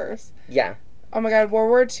of the curse. Yeah. Oh my god, World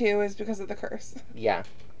War II is because of the curse. Yeah.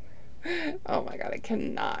 Oh my god, I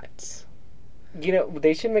cannot. You know,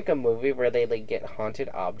 they should make a movie where they, like, get haunted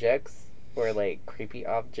objects, or, like, creepy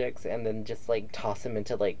objects, and then just, like, toss them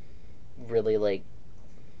into, like, really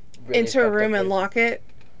into a room and lock it?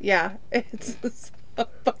 Yeah. It's a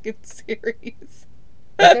fucking series.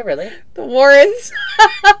 Is it really? The Warrens.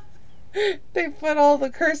 They put all the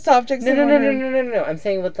cursed objects in one room. No. I'm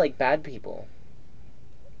saying with, like, bad people.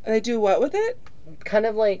 They do what with it? Kind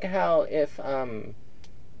of like how if,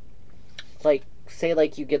 like, say,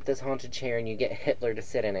 like, you get this haunted chair and you get Hitler to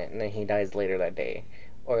sit in it and then he dies later that day.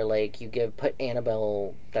 Or, like, you put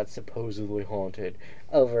Annabelle, that's supposedly haunted,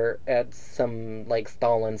 over at some, like,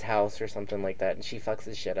 Stalin's house or something like that, and she fucks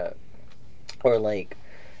his shit up. Or, like,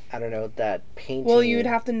 I don't know, that painting... Well, you would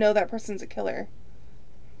have to know that person's a killer.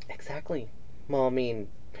 Exactly. Well, I mean,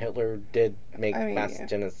 Hitler did make mass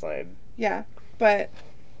genocide. Yeah, but...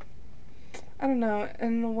 I don't know,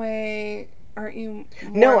 in a way... Aren't you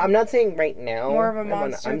No, I'm not saying right now. More of a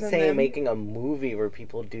monster I'm than saying them. making a movie where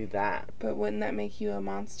people do that. But wouldn't that make you a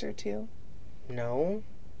monster too? No.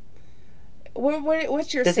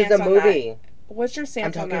 What's your This stance is a on movie. that? What's your stance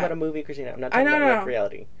on that? I'm talking about a movie, Christina. I'm not talking about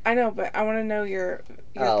reality. I know, but I want to know your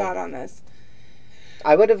thought on this.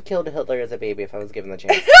 I would have killed Hitler as a baby if I was given the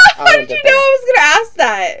chance. How did you know I was going to ask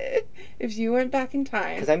that? If you went back in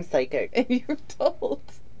time. Because I'm psychic. And you were told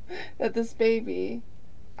that this baby...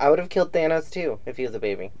 I would have killed Thanos too if he was a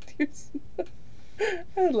baby.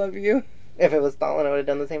 I love you. If it was Stalin, I would have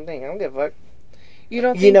done the same thing. I don't give a fuck. You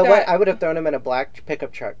don't think You know what? I would have thrown him in a black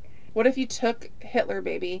pickup truck. What if you took Hitler,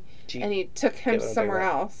 baby, and you took him somewhere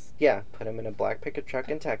else? Yeah, put him in a black pickup truck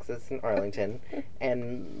in Texas, in Arlington,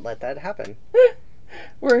 and let that happen.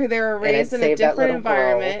 Where they were raised in a different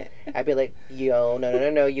environment. Girl. I'd be like, yo,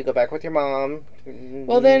 no, you go back with your mom.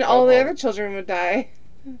 Well, then all the other children would die.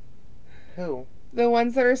 Who? The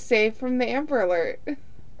ones that are saved from the Amber Alert.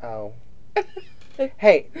 Oh.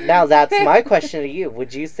 Hey, now that's my question to you.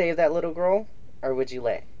 Would you save that little girl? Or would you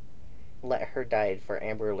let her die for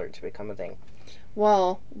Amber Alert to become a thing?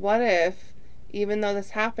 Well, what if, even though this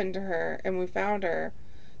happened to her and we found her,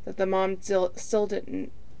 that the mom still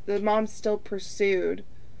didn't... The mom still pursued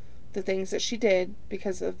the things that she did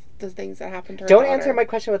because of the things that happened to her Don't daughter. answer my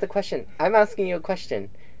question with a question. I'm asking you a question.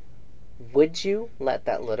 Would you let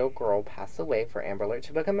that little girl pass away for Amber Alert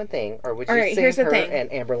to become a thing? Or would you save her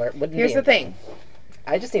and Amber Alert wouldn't Here's the thing.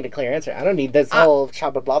 I just need a clear answer. I don't need this whole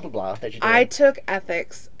blah blah blah that you're doing. I took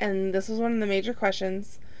ethics, and this was one of the major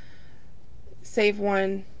questions. Save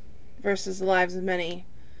one versus the lives of many.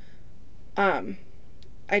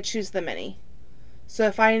 I choose the many. So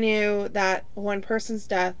if I knew that one person's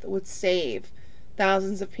death would save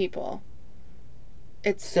thousands of people,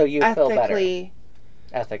 it's so you feel better.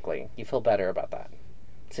 Ethically, you feel better about that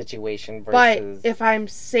situation versus... But if I'm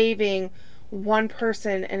saving one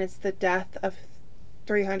person and it's the death of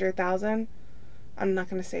 300,000, I'm not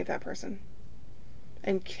going to save that person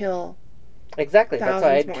and kill Exactly. That's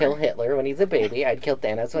why I'd more. kill Hitler when he's a baby. I'd kill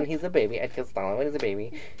Thanos when he's a baby. I'd kill Stalin when he's a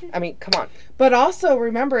baby. I mean, come on. But also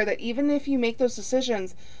remember that even if you make those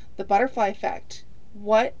decisions, the butterfly effect,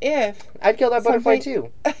 what if... I'd kill that butterfly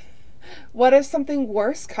too. What if something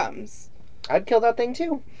worse comes? I'd kill that thing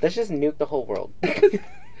too. Let's just nuke the whole world.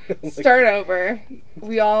 Start over.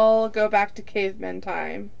 We all go back to caveman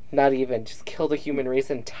time. Not even. Just kill the human race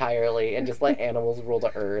entirely and just let animals rule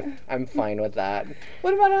the earth. I'm fine with that.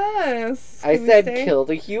 What about us? I Can we said stay? kill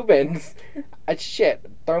the humans. Shit.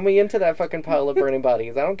 Throw me into that fucking pile of burning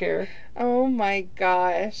bodies. I don't care. Oh my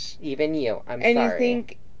gosh. Even you. I'm And sorry.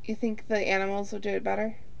 you think the animals would do it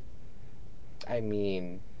better? I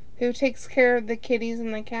mean, Who takes care of the kitties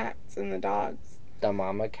and the cats and the dogs? the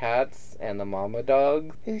mama cats and the mama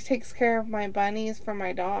dogs. Who takes care of my bunnies for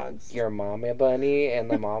my dogs? Your mama bunny and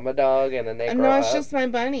the mama dog, and then they grow No, up. it's just my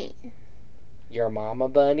bunny. Your mama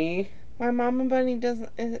bunny, My mama bunny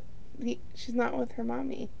doesn't. She's not with her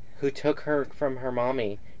mommy. who took her from her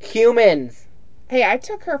mommy. Humans! Hey, I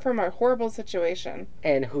took her from a horrible situation.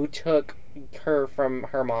 And who took her from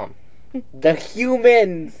her mom? The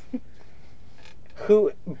humans!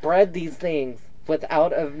 Who bred these things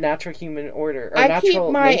without a natural human order. Or I keep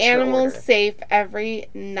natural my nature animals order. safe every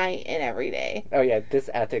night and every day. Oh yeah, this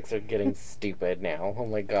ethics are getting stupid now. Oh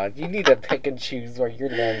my god, you need to pick and choose where you're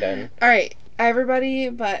landing. Alright, everybody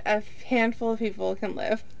but a handful of people can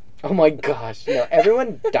live. Oh my gosh, no,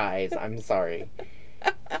 everyone dies. I'm sorry.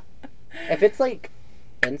 If it's like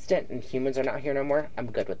instant and humans are not here no more,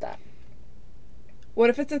 I'm good with that. What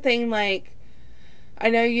if it's a thing like, I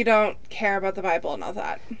know you don't care about the Bible and all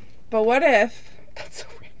that, but what if, That's so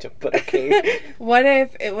random, but okay. what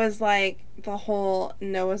if it was like the whole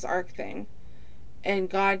Noah's Ark thing, and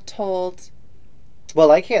God told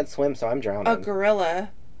Well, I can't swim, so I'm drowning. a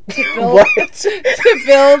gorilla to build What? to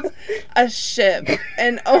build a ship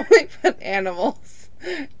and only put animals.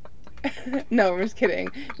 No, I'm just kidding.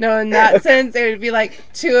 No, in that sense, it would be like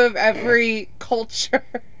two of every culture,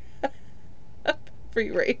 every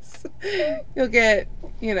race. You'll get,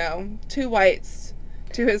 two whites,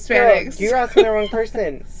 two Girl, Hispanics. you're asking the wrong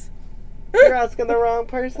person. You're asking the wrong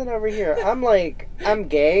person over here. I'm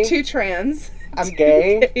gay. Two trans. I'm two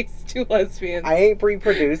gay. gays, two lesbians. I ain't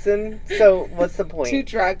reproducing, so what's the two point?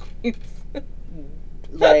 drag queens.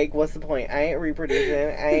 Like, what's the point? I ain't reproducing.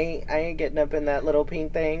 I ain't getting up in that little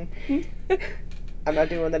pink thing. I'm not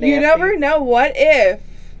doing the nasty. You never know. What if?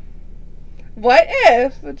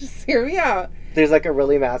 Just hear me out. There's like a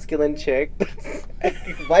really masculine chick.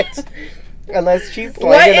 What? Unless she's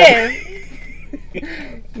What slanging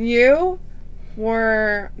if you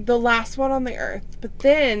were the last one on the earth, but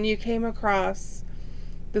then you came across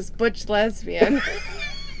this butch lesbian?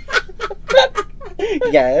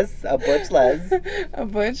 Yes, a butch les. A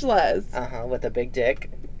butch les. With a big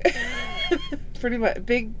dick. Pretty much.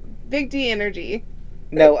 Big D energy.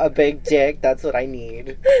 No, a big dick. That's what I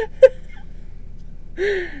need.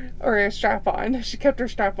 Or a strap on. She kept her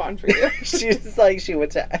strap on for you. She's like, she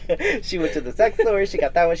went to the sex store. She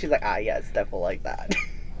got that one. She's like, yes, definitely like that.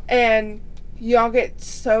 And y'all get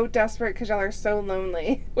so desperate because y'all are so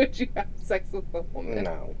lonely. Would you have sex with a woman?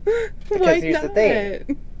 No, Why because here's the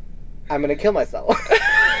thing. I'm gonna kill myself.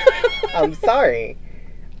 I'm sorry.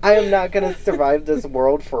 I am not gonna survive this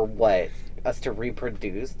world for what? Us to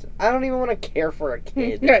reproduce? I don't even want to care for a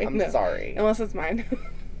kid. Right, I'm no. sorry. Unless it's mine.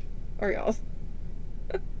 Or y'all's.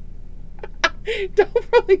 Don't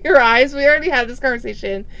roll your eyes. We already had this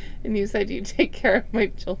conversation, and you said you'd take care of my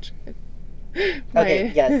children.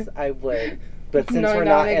 Okay, yes, I would. But since No, we're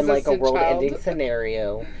not in like a non-existent world-ending child.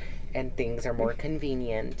 scenario, and things are more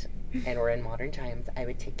convenient, and we're in modern times, I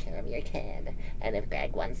would take care of your kid. And if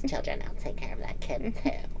Greg wants children, I'll take care of that kid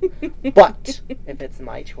too. But if it's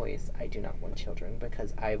my choice, I do not want children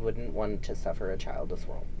because I wouldn't want to suffer a childless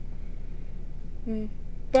world.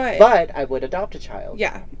 But I would adopt a child.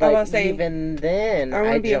 Yeah, But I was saying, even then, I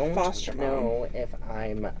wanna be a don't foster mom. know if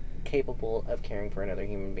I'm capable of caring for another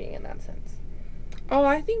human being in that sense. oh,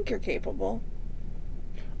 I think you're capable.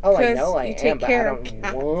 Oh, I 'Cause know I you am, take but I care of don't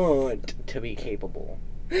cats. want to be capable.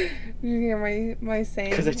 You hear my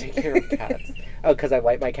saying? Because I take care of cats. Oh, because I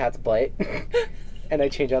wipe my cat's butt. And I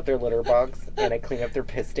change out their litter box. And I clean up their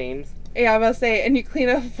piss stains. Yeah, I was say, and you clean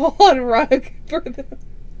a full-on rug for them.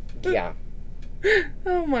 Yeah.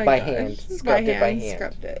 Oh my By gosh. hand. Scrubbed it by hand.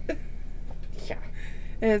 Scrubbed it. Yeah.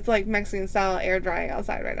 And it's like Mexican style air drying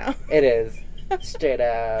outside right now. It is. Straight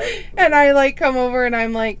up. And I like come over and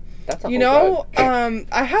I'm like, That's a you whole know, rug.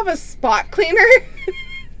 I have a spot cleaner.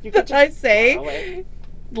 You could that I just say, borrow it.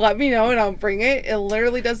 let me know and I'll bring it. It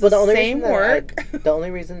literally does the Well, same work. The only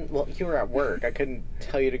reason, well, you were at work. I couldn't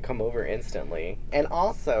tell you to come over instantly. And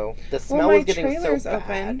also, the smell my was getting so trailer's bad.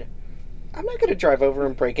 open. I'm not going to drive over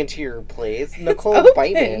and break into your place. It's Nicole, open.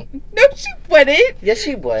 bite me. No, she wouldn't. Yes,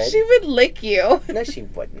 she would. She would lick you. No, she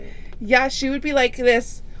wouldn't. Yeah, she would be like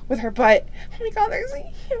this with her butt. Oh my god, there's a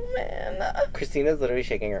human. Christina's literally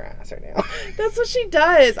shaking her ass right now. That's what she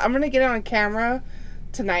does. I'm gonna get it on camera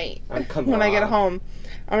tonight. Come when I get on. home.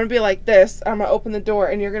 I'm going to be like this. I'm going to open the door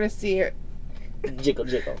and you're going to see it. Jiggle,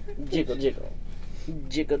 jiggle. Jiggle, jiggle.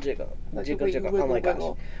 Jiggle, jiggle. Like Jiggle, wiggle, jiggle. Oh my wiggle, gosh.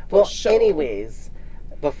 wiggle. Well, Show. anyways,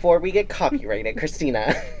 before we get copyrighted,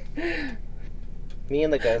 Christina, me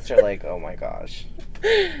and the ghost are like, oh my gosh.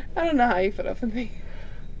 I don't know how you put up with me.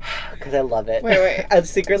 Because I love it. Wait. I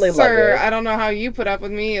secretly love Sir, it. I don't know how you put up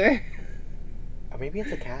with me either. Or maybe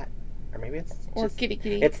it's a cat. Or maybe it's just... Or kitty.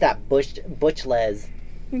 It's that Butch Les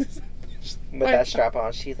with that strap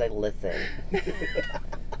on. She's like, listen.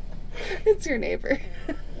 It's your neighbor.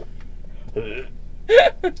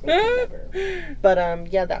 But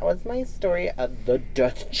yeah, that was my story of the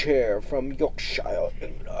death chair from Yorkshire,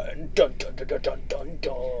 England. Dun, dun, dun, dun, dun, dun,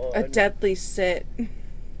 dun. A deadly sit.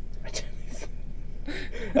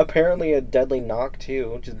 Apparently a deadly knock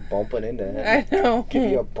too, just bumping into it. I know. Give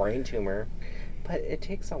you a brain tumor. But it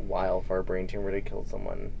takes a while for a brain tumor to kill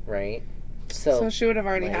someone, right? So she would have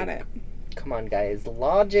already had it. Come on, guys.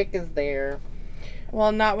 Logic is there.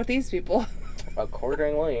 Well, not with these people.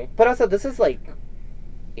 Accordingly. But also, this is like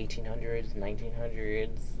 1800s,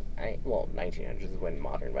 1900s. 1900s is when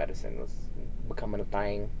modern medicine was becoming a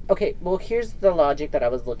thing. Okay, well, here's the logic that I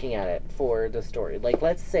was looking at it for the story. Like,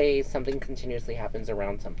 let's say something continuously happens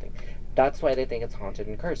around something. That's why they think it's haunted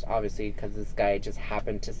and cursed, obviously, because this guy just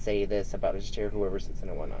happened to say this about his chair, whoever sits in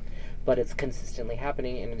it, whatnot. But it's consistently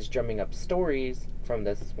happening, and it's drumming up stories from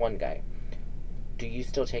this one guy. Do you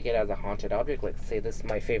still take it as a haunted object? Like, say this,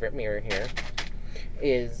 my favorite mirror here,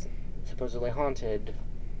 is supposedly haunted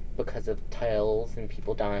because of tales and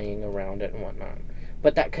people dying around it and whatnot.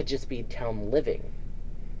 But that could just be town living.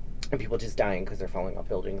 And people just dying because they're falling off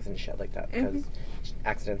buildings and shit like that, because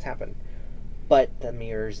accidents happen. But the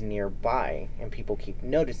mirror's nearby, and people keep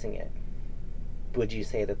noticing it. Would you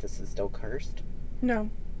say that this is still cursed? No.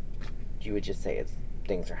 You would just say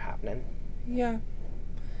things are happening? Yeah.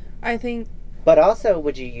 I think... But also,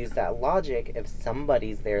 would you use that logic if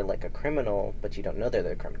somebody's there like a criminal, but you don't know they're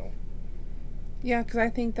the criminal? Yeah, because I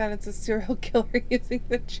think that it's a serial killer using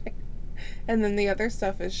the chair. And then the other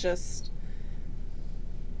stuff is just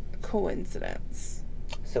coincidence.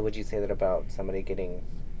 So would you say that about somebody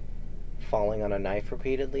falling on a knife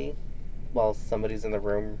repeatedly while somebody's in the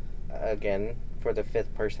room again for the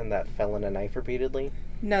fifth person that fell on a knife repeatedly?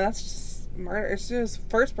 No, that's just murder. It's just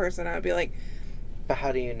first person. I would be like, but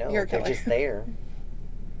how do you know? You're a They're killer. just there.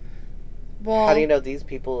 Well, How do you know these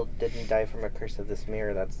people didn't die from a curse of this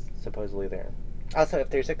mirror that's supposedly there? Also, if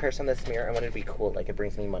there's a curse on this mirror, I want it to be cool, like it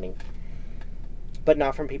brings me money. But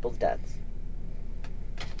not from people's deaths.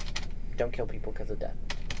 Don't kill people because of death.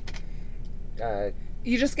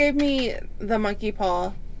 You just gave me the monkey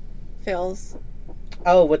paw feels.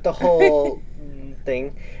 Oh, with the whole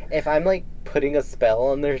thing. If I'm like putting a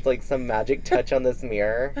spell and there's like some magic touch on this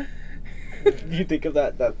mirror, you think of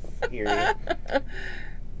that, that's eerie.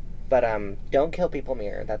 But don't kill people,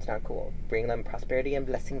 mirror. That's not cool. Bring them prosperity and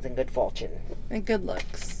blessings and good fortune. And good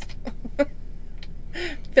looks.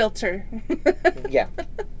 Filter. Yeah.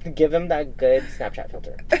 Give him that good Snapchat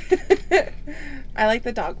filter. I like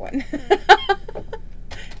the dog one.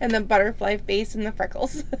 And the butterfly face and the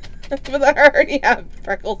freckles. But I already have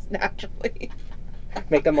freckles naturally.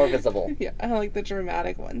 Make them more visible. Yeah, I like the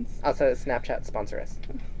dramatic ones. Also, Snapchat sponsor us.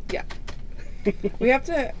 Yeah. We have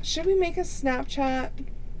to... Should we make a Snapchat?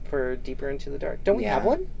 For Deeper Into the Dark. Don't we have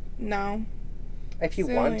one? No. If you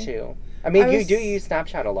Silly. want to. I mean, you do use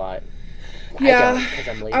Snapchat a lot. I don't, 'cause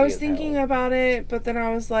I'm lazy I was as thinking hell. about it, but then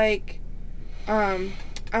I was like, I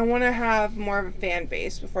want to have more of a fan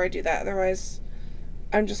base before I do that. Otherwise,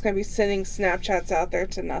 I'm just going to be sending Snapchats out there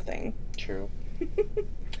to nothing. True.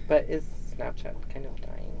 But is Snapchat kind of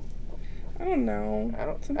dying? I don't know.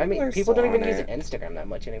 I mean, people don't even use Instagram that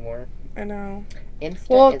much anymore. I know. Insta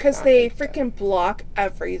Well, is because not they Insta. freaking block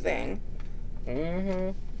everything. Mm-hmm.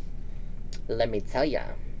 Let me tell ya.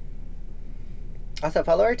 Also,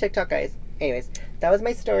 follow our TikTok, guys. Anyways, that was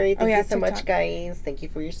my story. Thank you so much, TikTok. guys. Thank you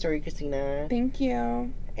for your story, Christina. Thank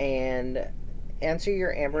you. And answer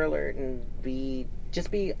your Amber Alert and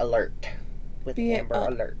just be alert with Amber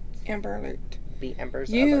Alert. Amber Alert. Be Amber's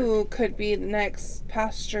You alert. could be the next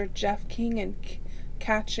Pastor Jeff King and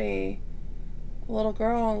catch a little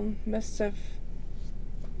girl in the midst of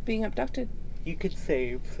being abducted. You could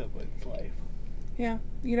save someone's life. Yeah,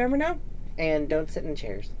 you never know. And don't sit in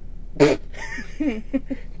chairs.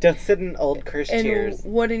 Don't sit in old cursed And chairs.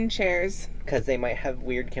 wooden chairs. Because they might have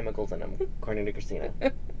weird chemicals in them, according to Christina.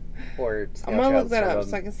 Or I'm gonna look that snail up shells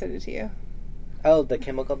so I can send it to you. Oh, the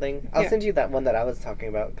chemical thing? I'll Yeah. send you that one that I was talking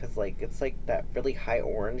about, because it's like that really high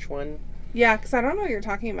orange one. Yeah, because I don't know what you're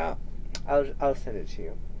talking about. I'll send it to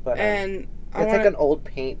you. But And It's like an old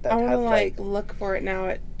paint that I want has to like look for it now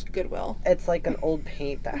at Goodwill. it's like an old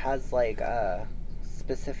paint that has like a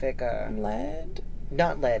specific Lead?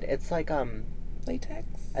 not lead. It's like Latex?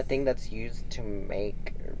 a thing that's used to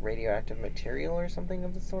make radioactive material or something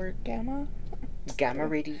of the sort. Gamma? Gamma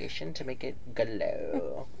radiation to make it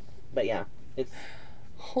glow. But yeah, it's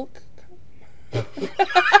Hulk.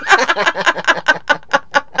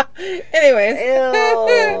 Anyways. Ew.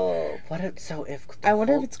 If the I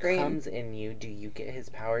wonder if Hulk it's green. comes in you, do you get his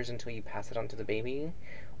powers until you pass it on to the baby?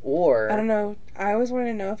 Or I don't know. I always want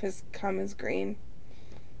to know if his cum is green.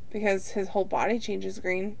 Because his whole body changes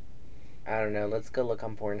green. I don't know. Let's go look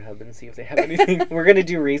on Pornhub and see if they have anything. We're gonna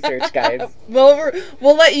do research, guys. We'll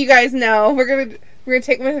let you guys know. We're gonna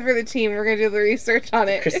take one for the team. We're gonna do the research on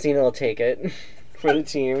it. Christina will take it for the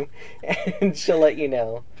team, and she'll let you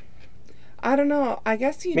know. I don't know. I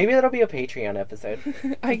guess Maybe that'll be a Patreon episode.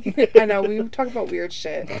 I know we talk about weird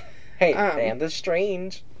shit. Hey, and the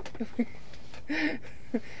strange.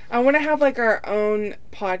 I want to have like our own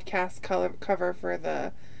podcast cover for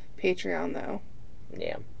the Patreon though.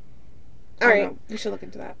 Yeah. All right. We should look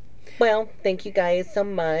into that. Well, thank you guys so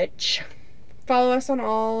much. Follow us on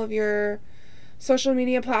all of your social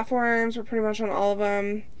media platforms. We're pretty much on all of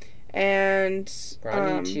them. And we're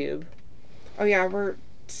on YouTube. Oh yeah, we're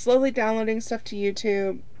slowly downloading stuff to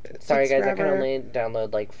YouTube. Sorry guys, I can only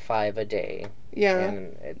download like 5 a day. Yeah.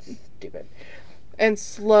 And it's stupid. And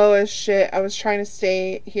slow as shit. I was trying to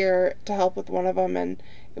stay here to help with one of them, and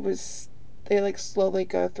they like slowly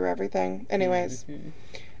go through everything. Anyways. Mm-hmm.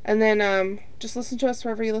 And then just listen to us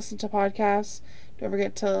wherever you listen to podcasts. Don't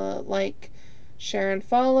forget to like, share, and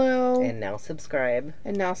follow. And now subscribe.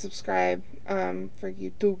 For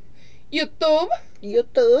YouTube.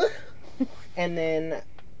 And then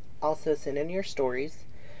also send in your stories.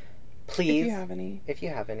 Please. If you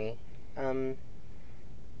have any.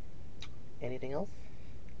 Anything else?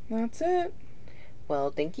 That's it. Well,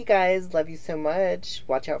 thank you guys. Love you so much.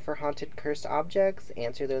 Watch out for haunted, cursed objects.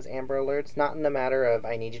 Answer those Amber Alerts. Not in the matter of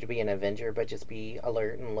I need you to be an Avenger, but just be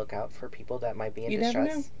alert and look out for people that might be in distress.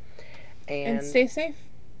 Never know. And stay safe.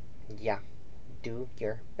 Yeah. Do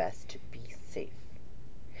your best to be safe.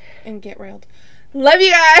 And get railed. Love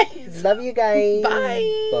you guys. Love you guys.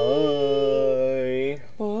 Bye. Bye.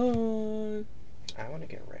 Bye.